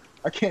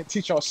 I can't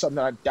teach y'all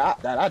something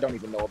that I don't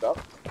even know about.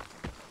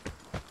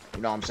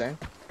 You know what I'm saying?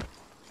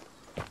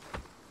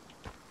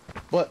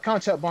 But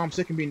contact bombs,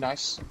 they can be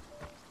nice.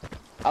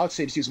 I would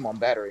say just use them on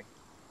battery,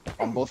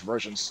 on both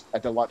versions,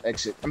 at the locked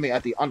exit. I mean,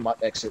 at the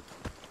unlocked exit.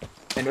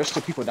 And there's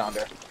still people down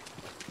there.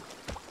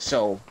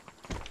 So,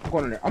 I'm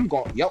going in there. I'm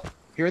going, yep,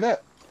 hear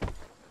that?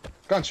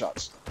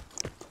 Gunshots.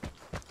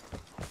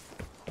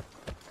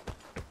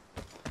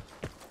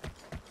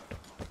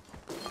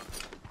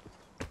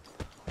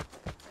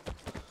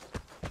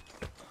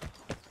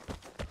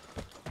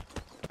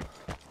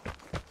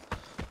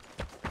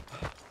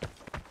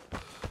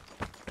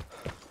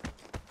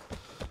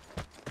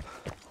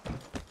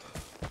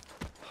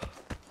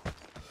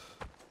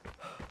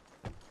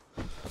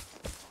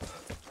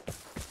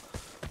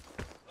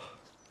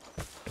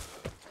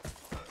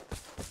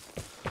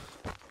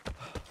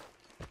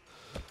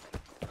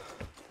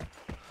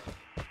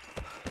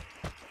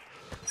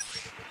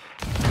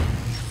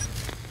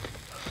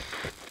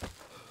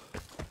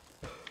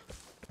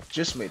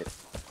 Just made it.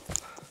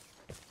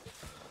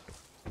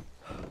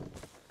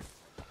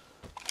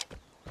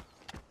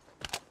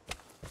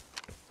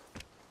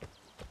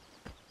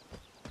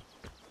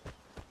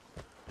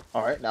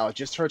 Alright, now I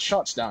just heard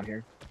shots down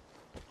here.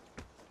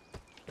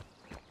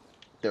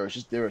 There was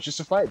just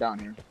a fight down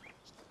here.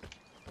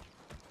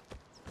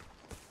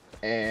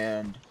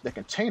 And the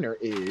container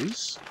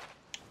is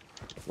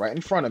right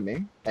in front of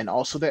me, and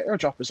also the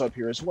airdrop is up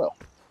here as well.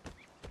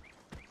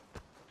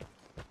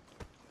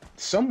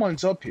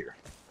 Someone's up here.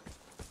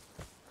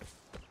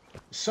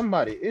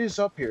 Somebody is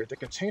up here. The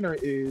container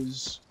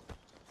is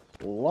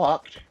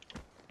locked.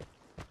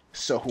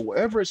 So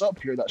whoever is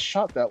up here that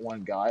shot that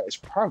one guy is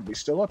probably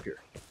still up here.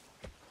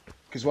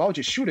 Because why would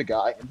you shoot a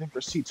guy and then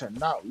proceed to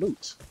not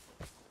loot?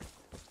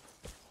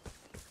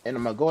 And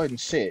I'm going to go ahead and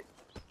say it.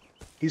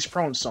 He's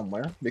prone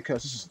somewhere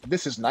because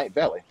this is Night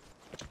Valley.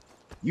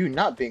 You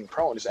not being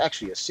prone is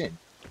actually a sin.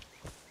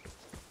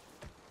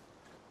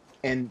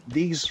 And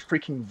these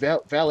freaking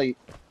Valley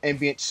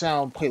ambient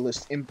sound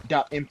playlist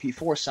 .mp4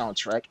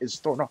 soundtrack is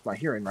throwing off my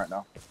hearing right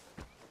now.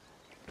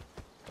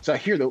 So I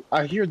hear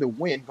the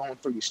wind going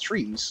through these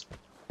trees,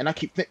 and I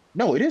keep thinking,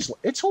 no,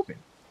 it's open.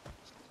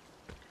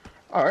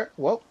 All right,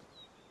 well,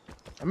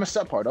 I messed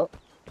that part up.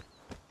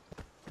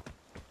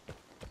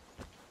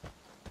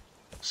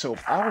 So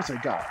if I was a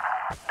guy,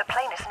 The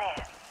plane is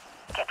near.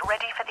 Get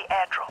ready for the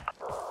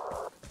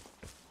airdrop.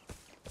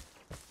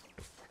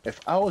 if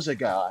I was a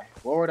guy,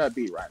 where would I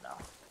be right now?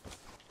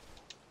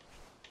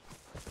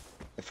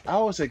 If I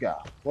was a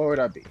guy, where would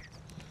I be?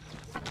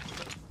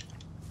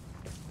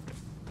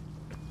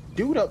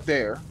 Dude up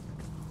there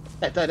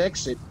at that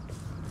exit.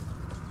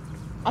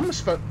 I'm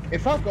gonna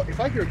if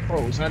I hear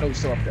crows and I know he's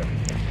still up there.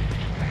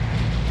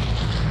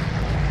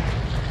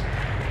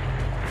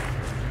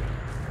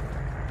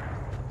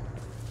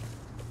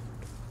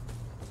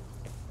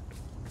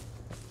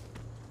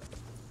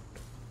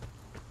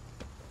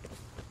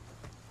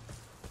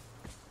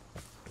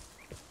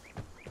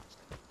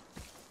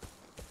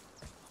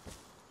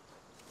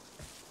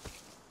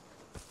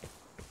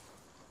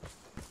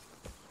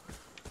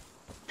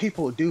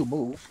 People do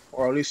move,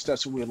 or at least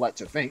that's what we'd like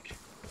to think.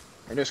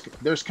 And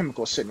there's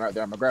chemicals sitting right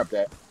there. I'm gonna grab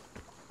that.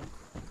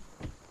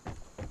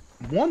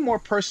 One more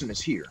person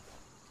is here.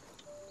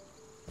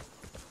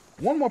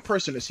 One more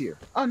person is here.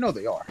 I know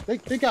they are. They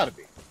gotta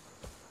be.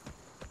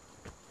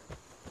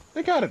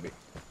 They gotta be.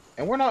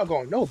 And we're not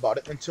gonna know about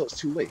it until it's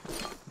too late.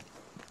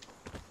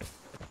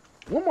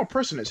 One more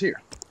person is here.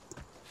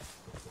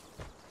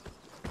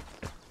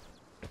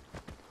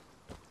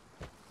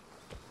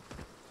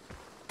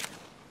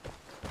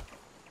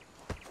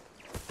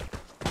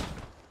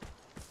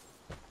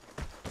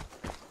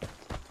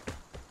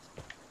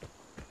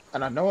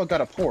 And I know I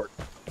got a port.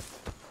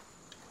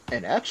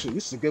 And actually,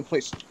 this is a good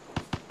place.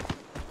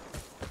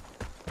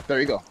 There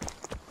you go.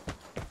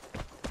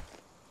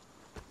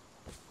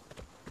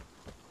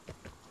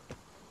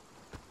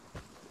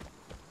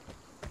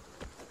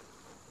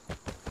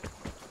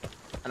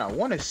 And I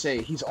want to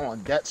say he's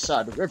on that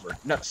side of the river,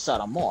 not the side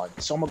I'm on.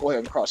 So I'm going to go ahead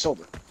and cross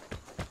over.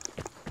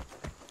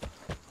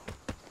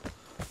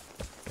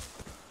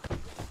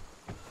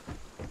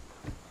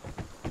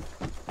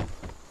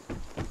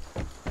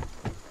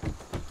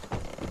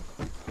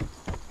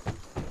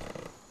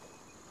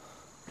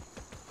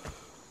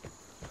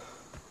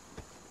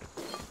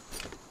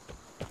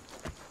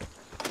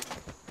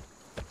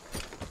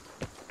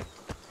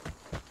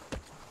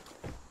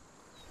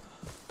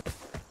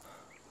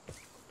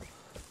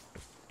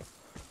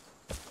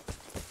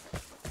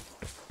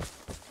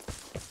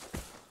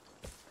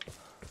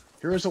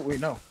 Here's what we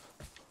know.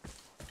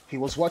 He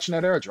was watching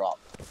that airdrop.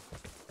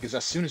 Because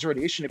as soon as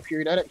radiation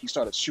appeared at it, he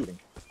started shooting.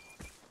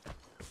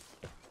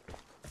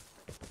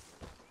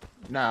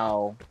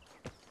 Now,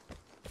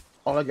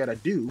 all I gotta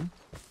do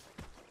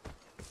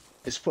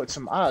is put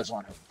some eyes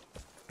on him.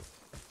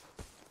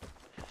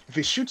 If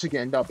he shoots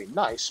again, that'll be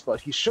nice, but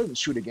he shouldn't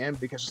shoot again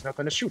because there's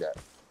nothing to shoot at.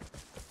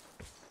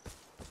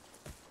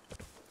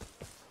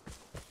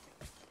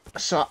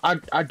 So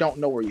I don't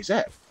know where he's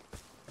at.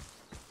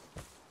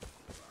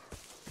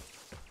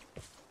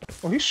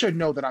 Well, he should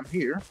know that I'm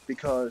here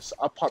because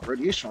I popped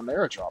radiation on the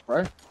airdrop,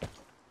 right?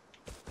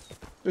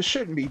 There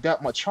shouldn't be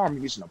that much harm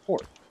in using a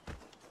port.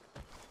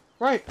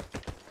 Right.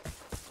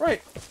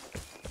 Right.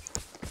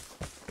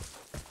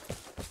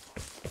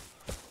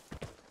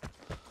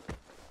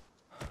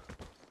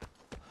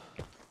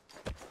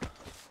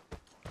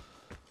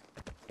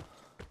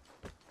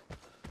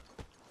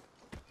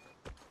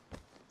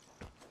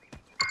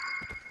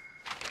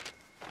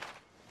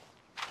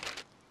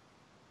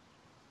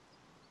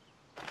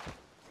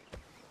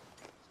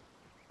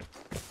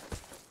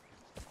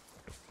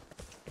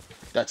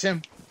 That's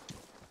him.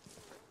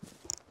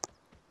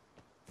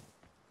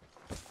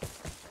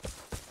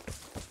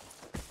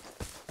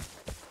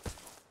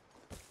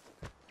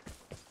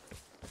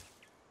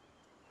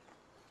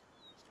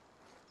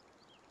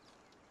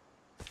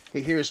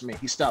 He hears me.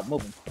 He stopped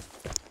moving.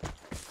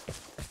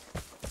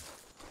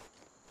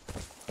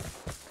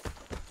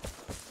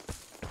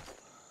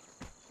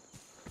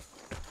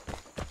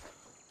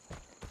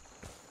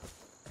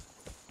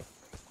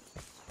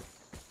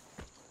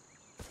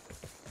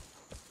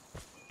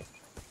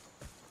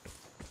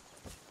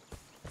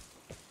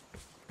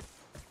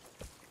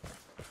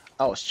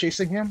 I was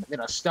chasing him, then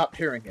I stopped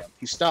hearing him.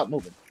 He stopped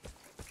moving.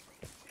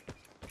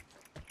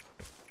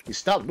 He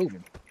stopped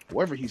moving,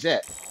 wherever he's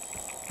at.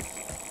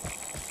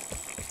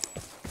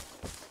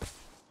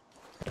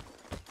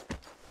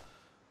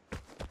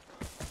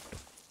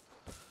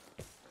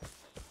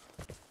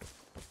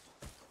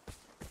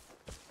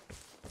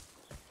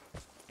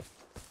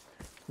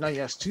 Now he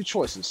has two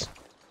choices.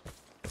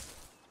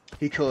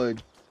 He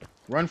could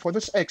run for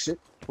this exit,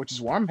 which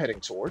is where I'm heading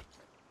toward,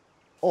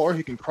 or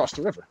he can cross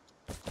the river.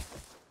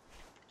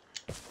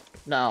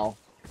 Now,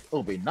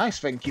 it'll be nice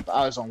if I can keep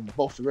eyes on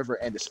both the river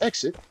and this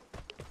exit,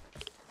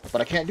 but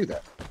I can't do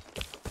that.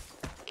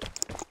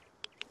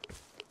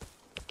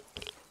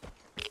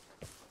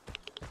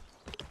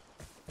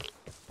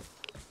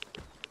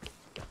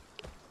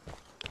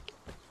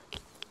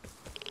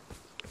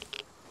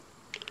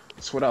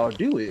 So what I'll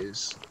do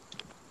is,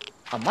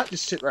 I might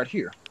just sit right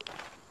here.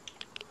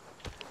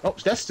 Oh,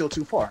 that's still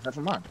too far.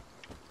 Never mind.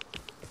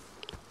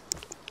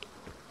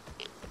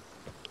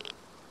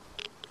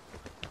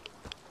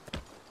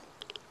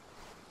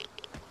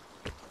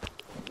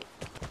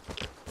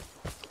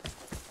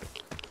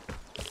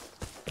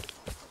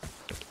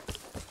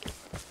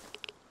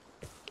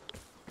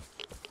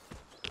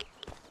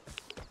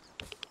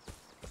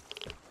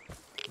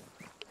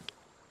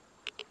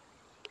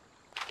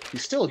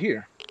 He's still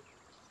here.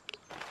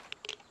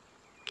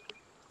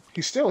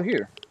 He's still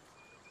here.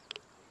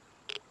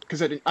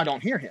 Because I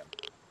don't hear him.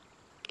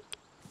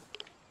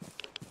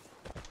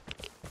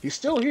 He's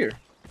still here.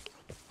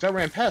 I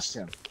ran past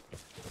him.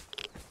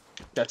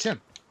 That's him.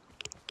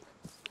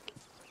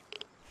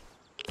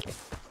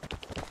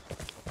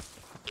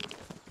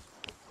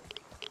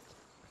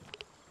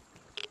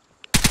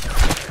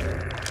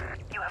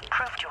 You have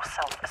proved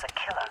yourself as a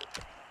killer.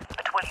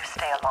 But will you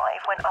stay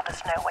alive when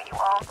others know where you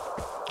are?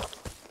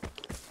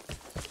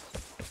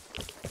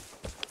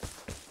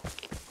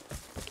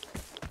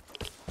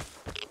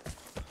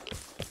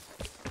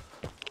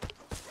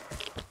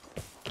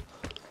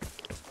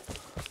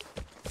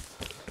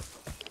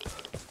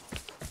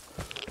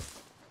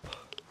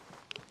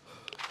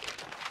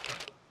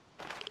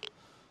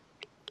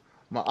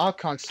 My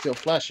icon's still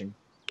flashing.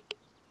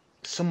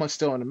 Someone's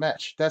still in the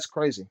match. That's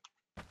crazy.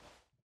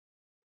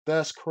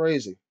 That's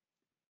crazy.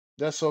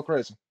 That's so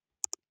crazy.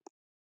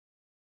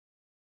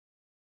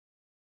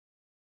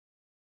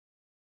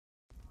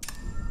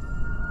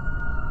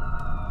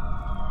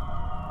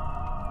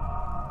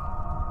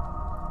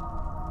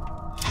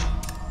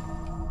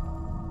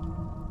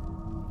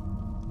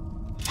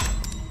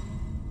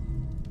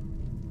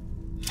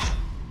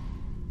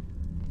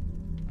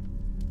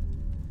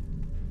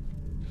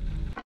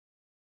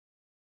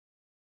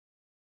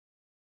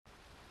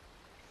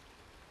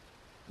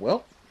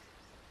 Well,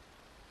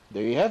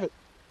 there you have it.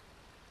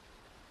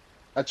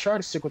 I tried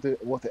to stick with the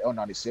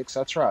L96.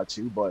 I tried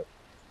to, but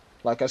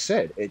like I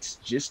said, it's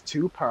just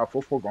too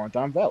powerful for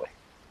Gornthon Valley.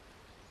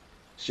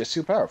 It's just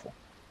too powerful.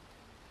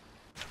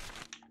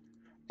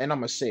 And I'm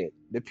gonna say it,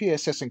 the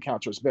PSS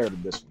encounter is better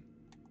than this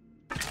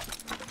one.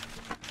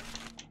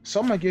 So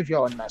I'm gonna give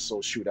y'all a nice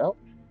little shootout,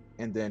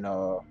 and then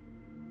I'm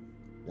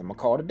gonna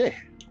call it a day.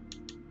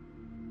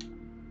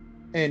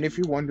 And if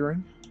you're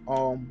wondering,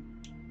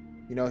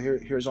 you know,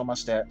 here's all my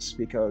stats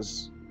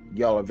because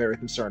y'all are very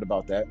concerned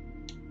about that.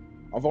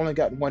 I've only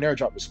gotten one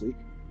airdrop this week.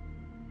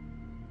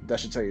 That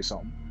should tell you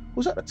something.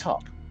 Who's at the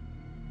top?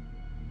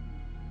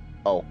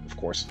 Oh, of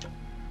course.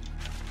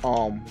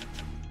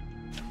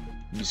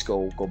 Just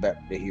go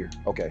back to here.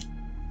 Okay.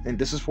 And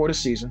this is for the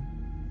season.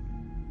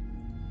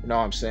 You know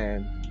what I'm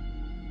saying?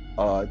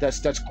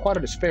 That's quite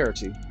a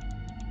disparity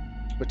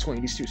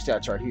between these two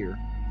stats right here.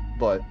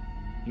 But,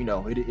 you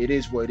know, it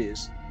is what it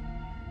is.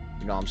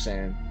 You know what I'm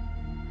saying?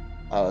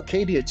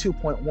 KD at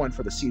 2.1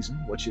 for the season,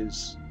 which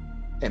is,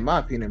 in my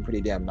opinion,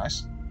 pretty damn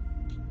nice.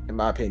 In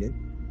my opinion.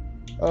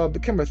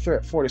 Became a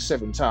threat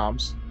 47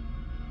 times.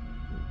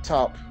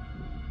 Top,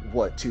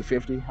 what,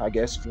 250, I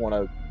guess, if you want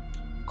to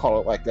call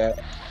it like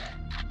that.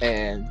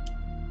 And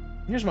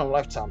here's my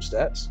lifetime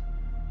stats.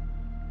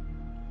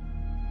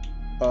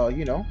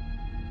 You know.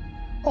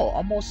 Oh,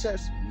 almost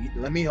says,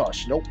 let me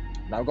hush. Nope,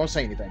 not gonna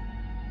say anything.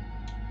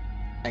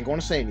 Ain't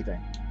gonna say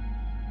anything.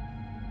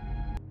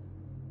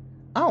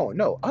 I don't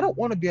know. I don't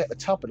want to be at the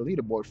top of the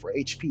leaderboard for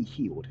HP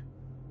healed.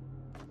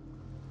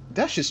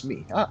 That's just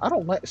me. I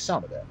don't like the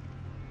sound of that.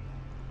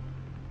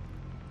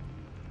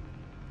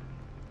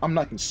 I'm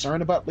not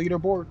concerned about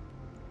leaderboard,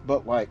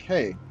 but like,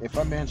 hey, if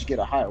I manage to get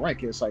a higher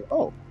rank, it's like,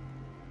 oh,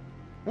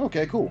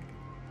 okay, cool.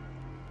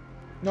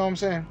 You know what I'm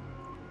saying?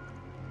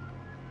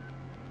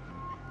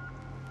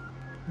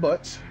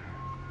 But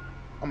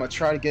I'm gonna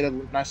try to get a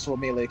nice little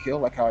melee kill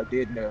like how I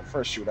did in the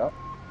first shootout.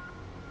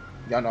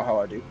 Y'all know how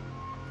I do.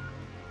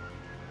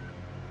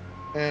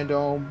 And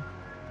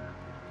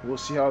we'll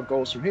see how it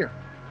goes from here.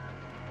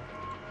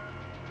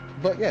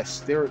 But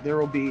yes, there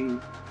will be,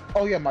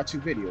 oh yeah, my 2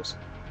 videos.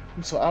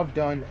 And so I've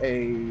done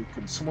a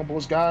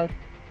consumables guide,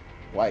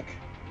 like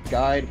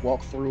guide,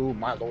 walkthrough,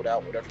 my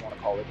loadout, whatever you want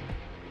to call it.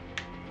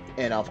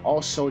 And I've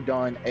also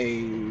done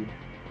a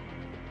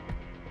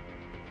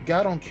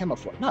guide on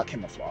camouflage, not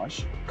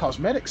camouflage,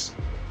 cosmetics.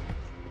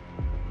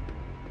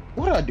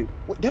 What did I do?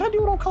 Did I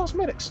do it on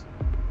cosmetics?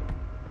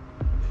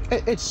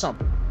 It's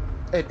something.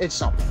 It's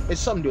something. It's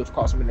something to do with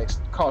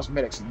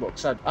cosmetics and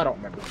looks. I don't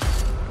remember.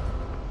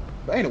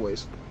 But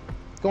anyways,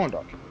 going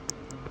dark.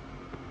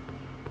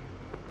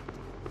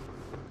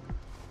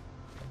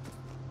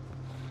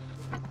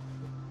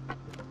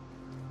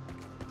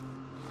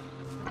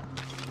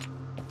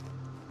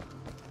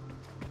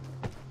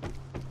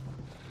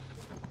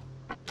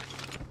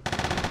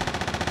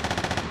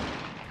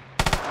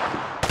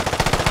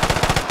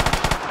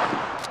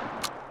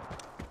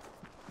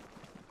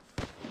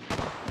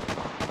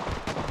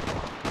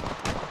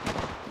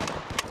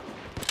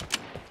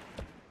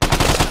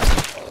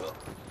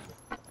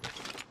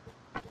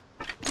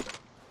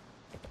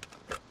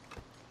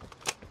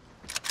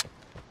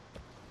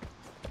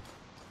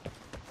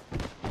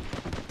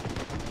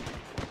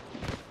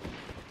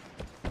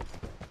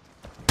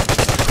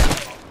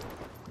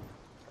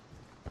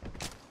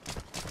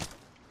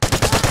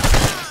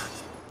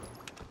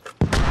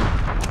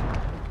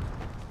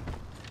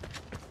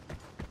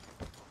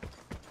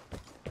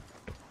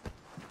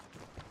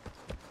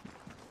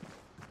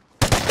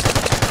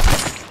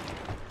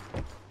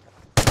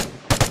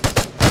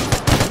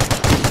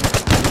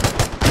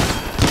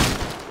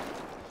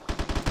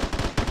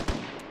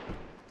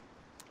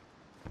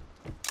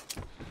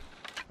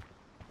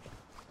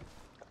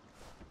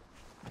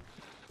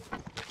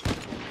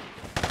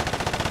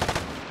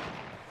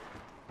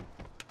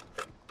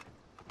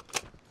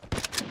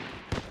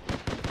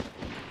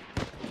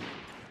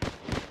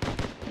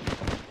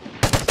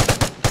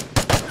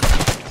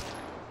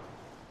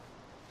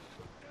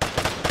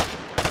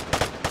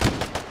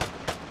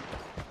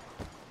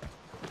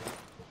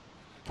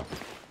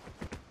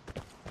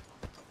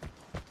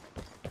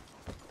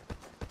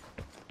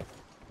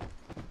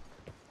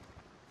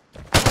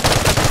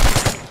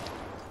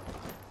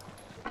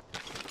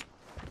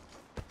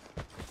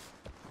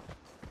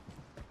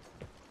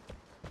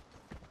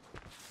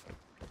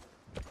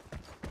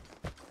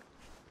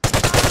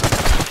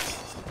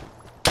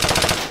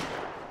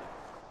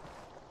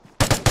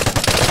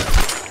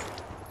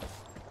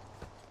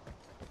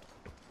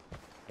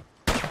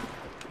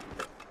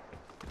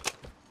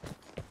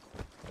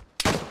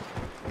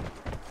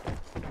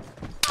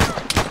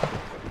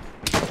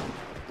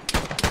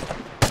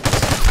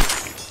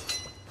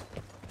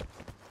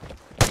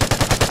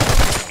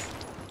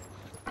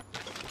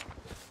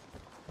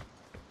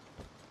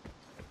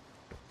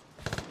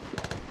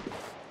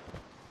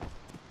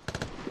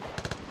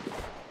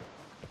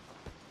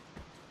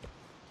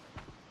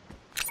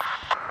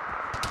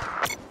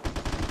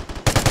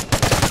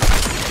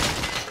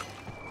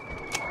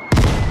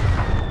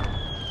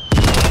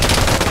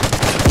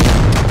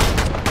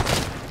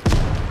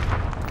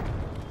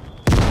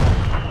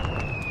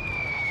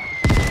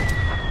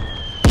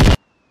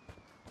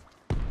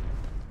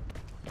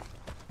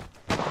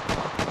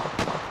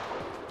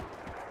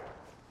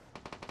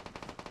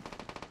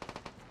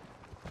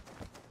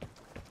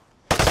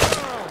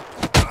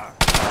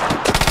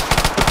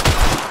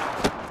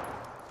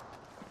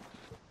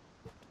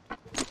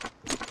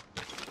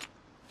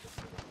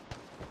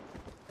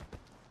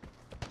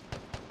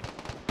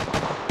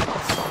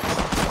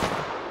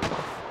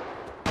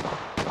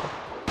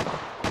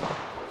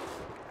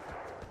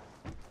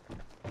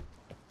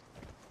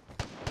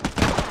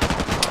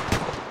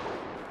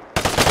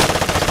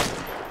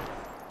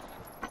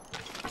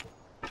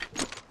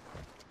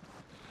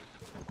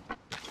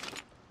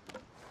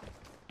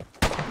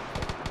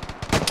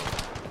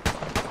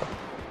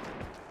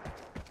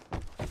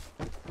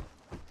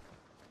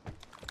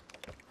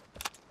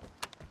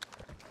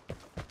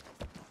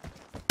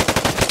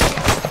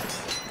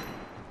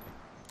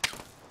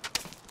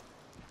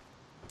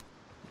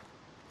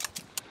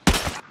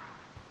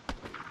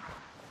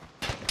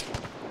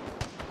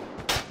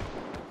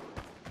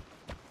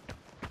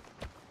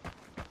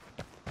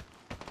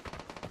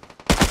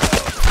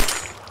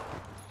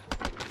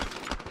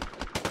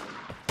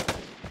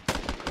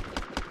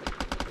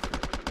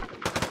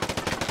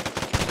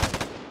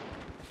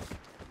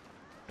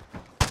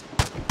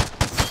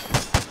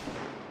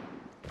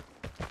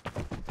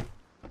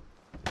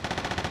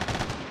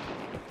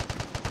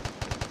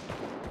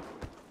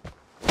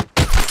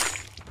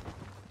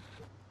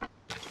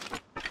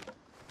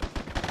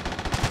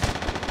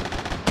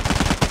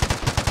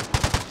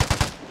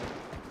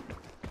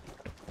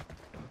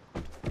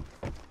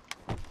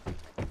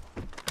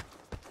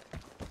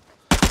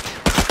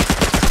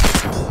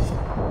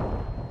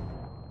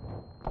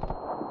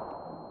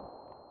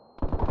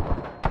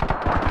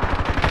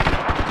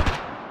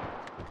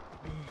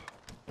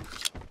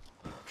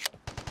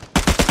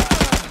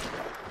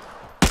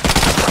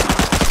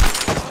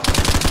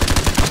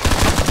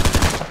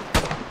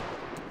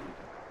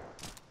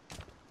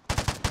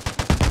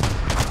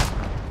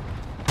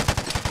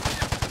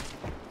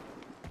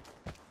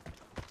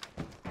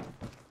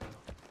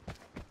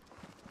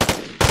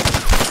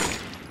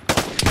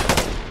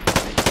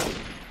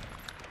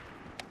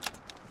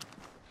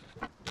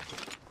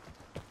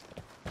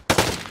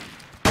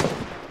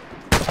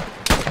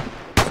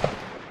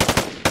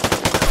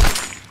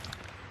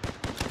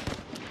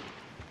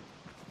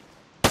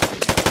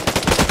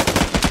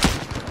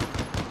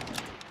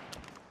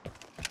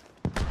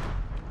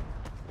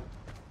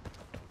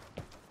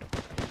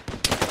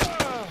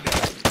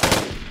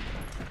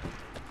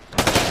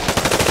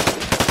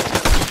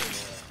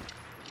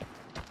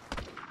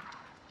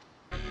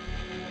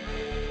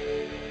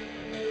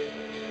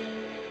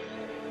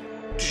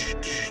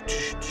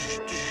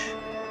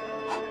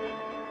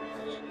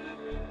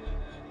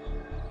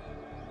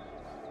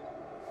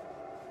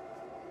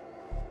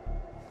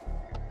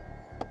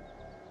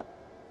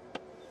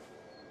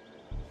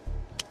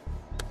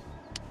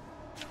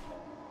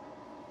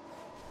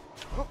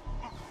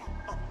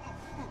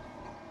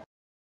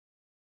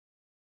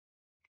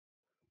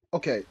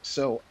 Okay,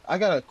 so I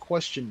got a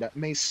question that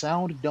may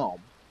sound dumb,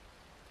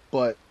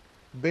 but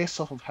based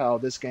off of how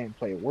this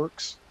gameplay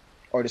works,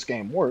 or this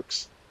game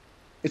works,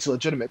 it's a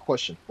legitimate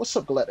question. What's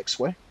up, Galactic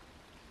Sway?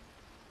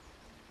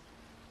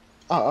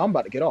 I'm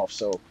about to get off,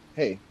 so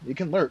hey, you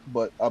can lurk,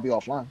 but I'll be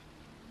offline.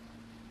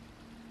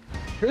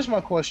 Here's my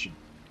question.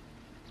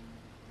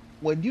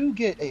 When you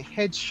get a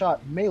headshot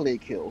melee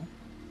kill,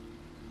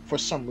 for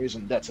some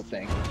reason that's a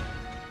thing.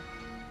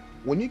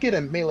 When you get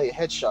a melee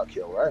headshot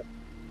kill, right?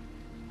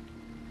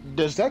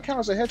 Does that count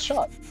as a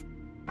headshot?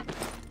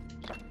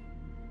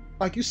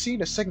 Like you see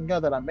the second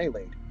guy that I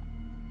meleeed.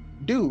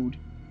 Dude,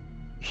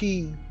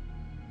 he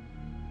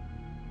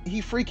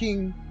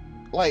freaking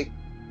like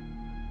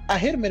I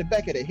hit him in the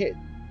back of the head.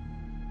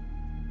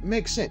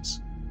 Makes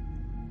sense.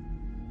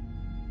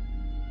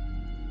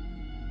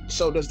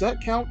 So does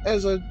that count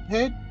as a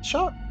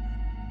headshot?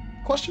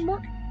 Question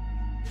mark?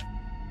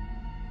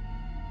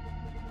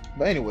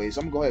 But anyways,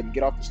 I'm gonna go ahead and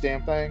get off this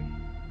damn thing.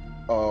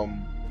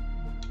 Um,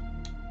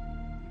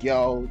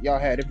 y'all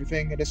had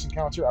everything in this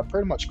encounter. I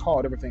pretty much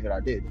called everything that I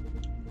did,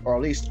 or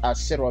at least I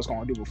said what I was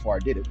gonna do before I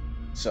did it.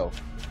 So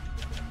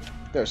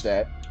there's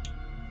that,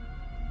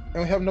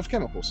 and we have enough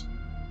chemicals.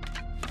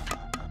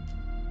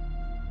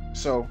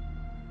 So,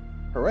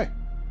 hooray!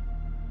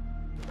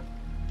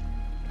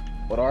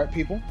 But all right,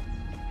 people,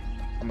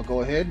 I'm gonna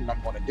go ahead and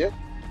I'm gonna dip.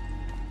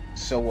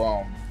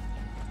 So,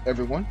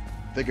 everyone,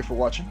 thank you for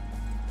watching.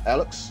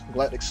 Alex,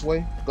 Galactic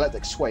Sway,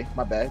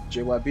 my bad,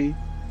 JYB,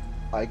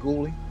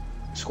 iGhoulie,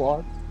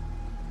 Squad,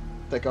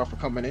 thank y'all for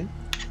coming in,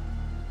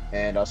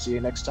 and I'll see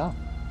you next time.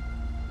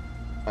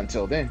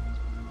 Until then,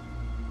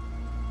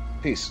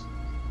 peace.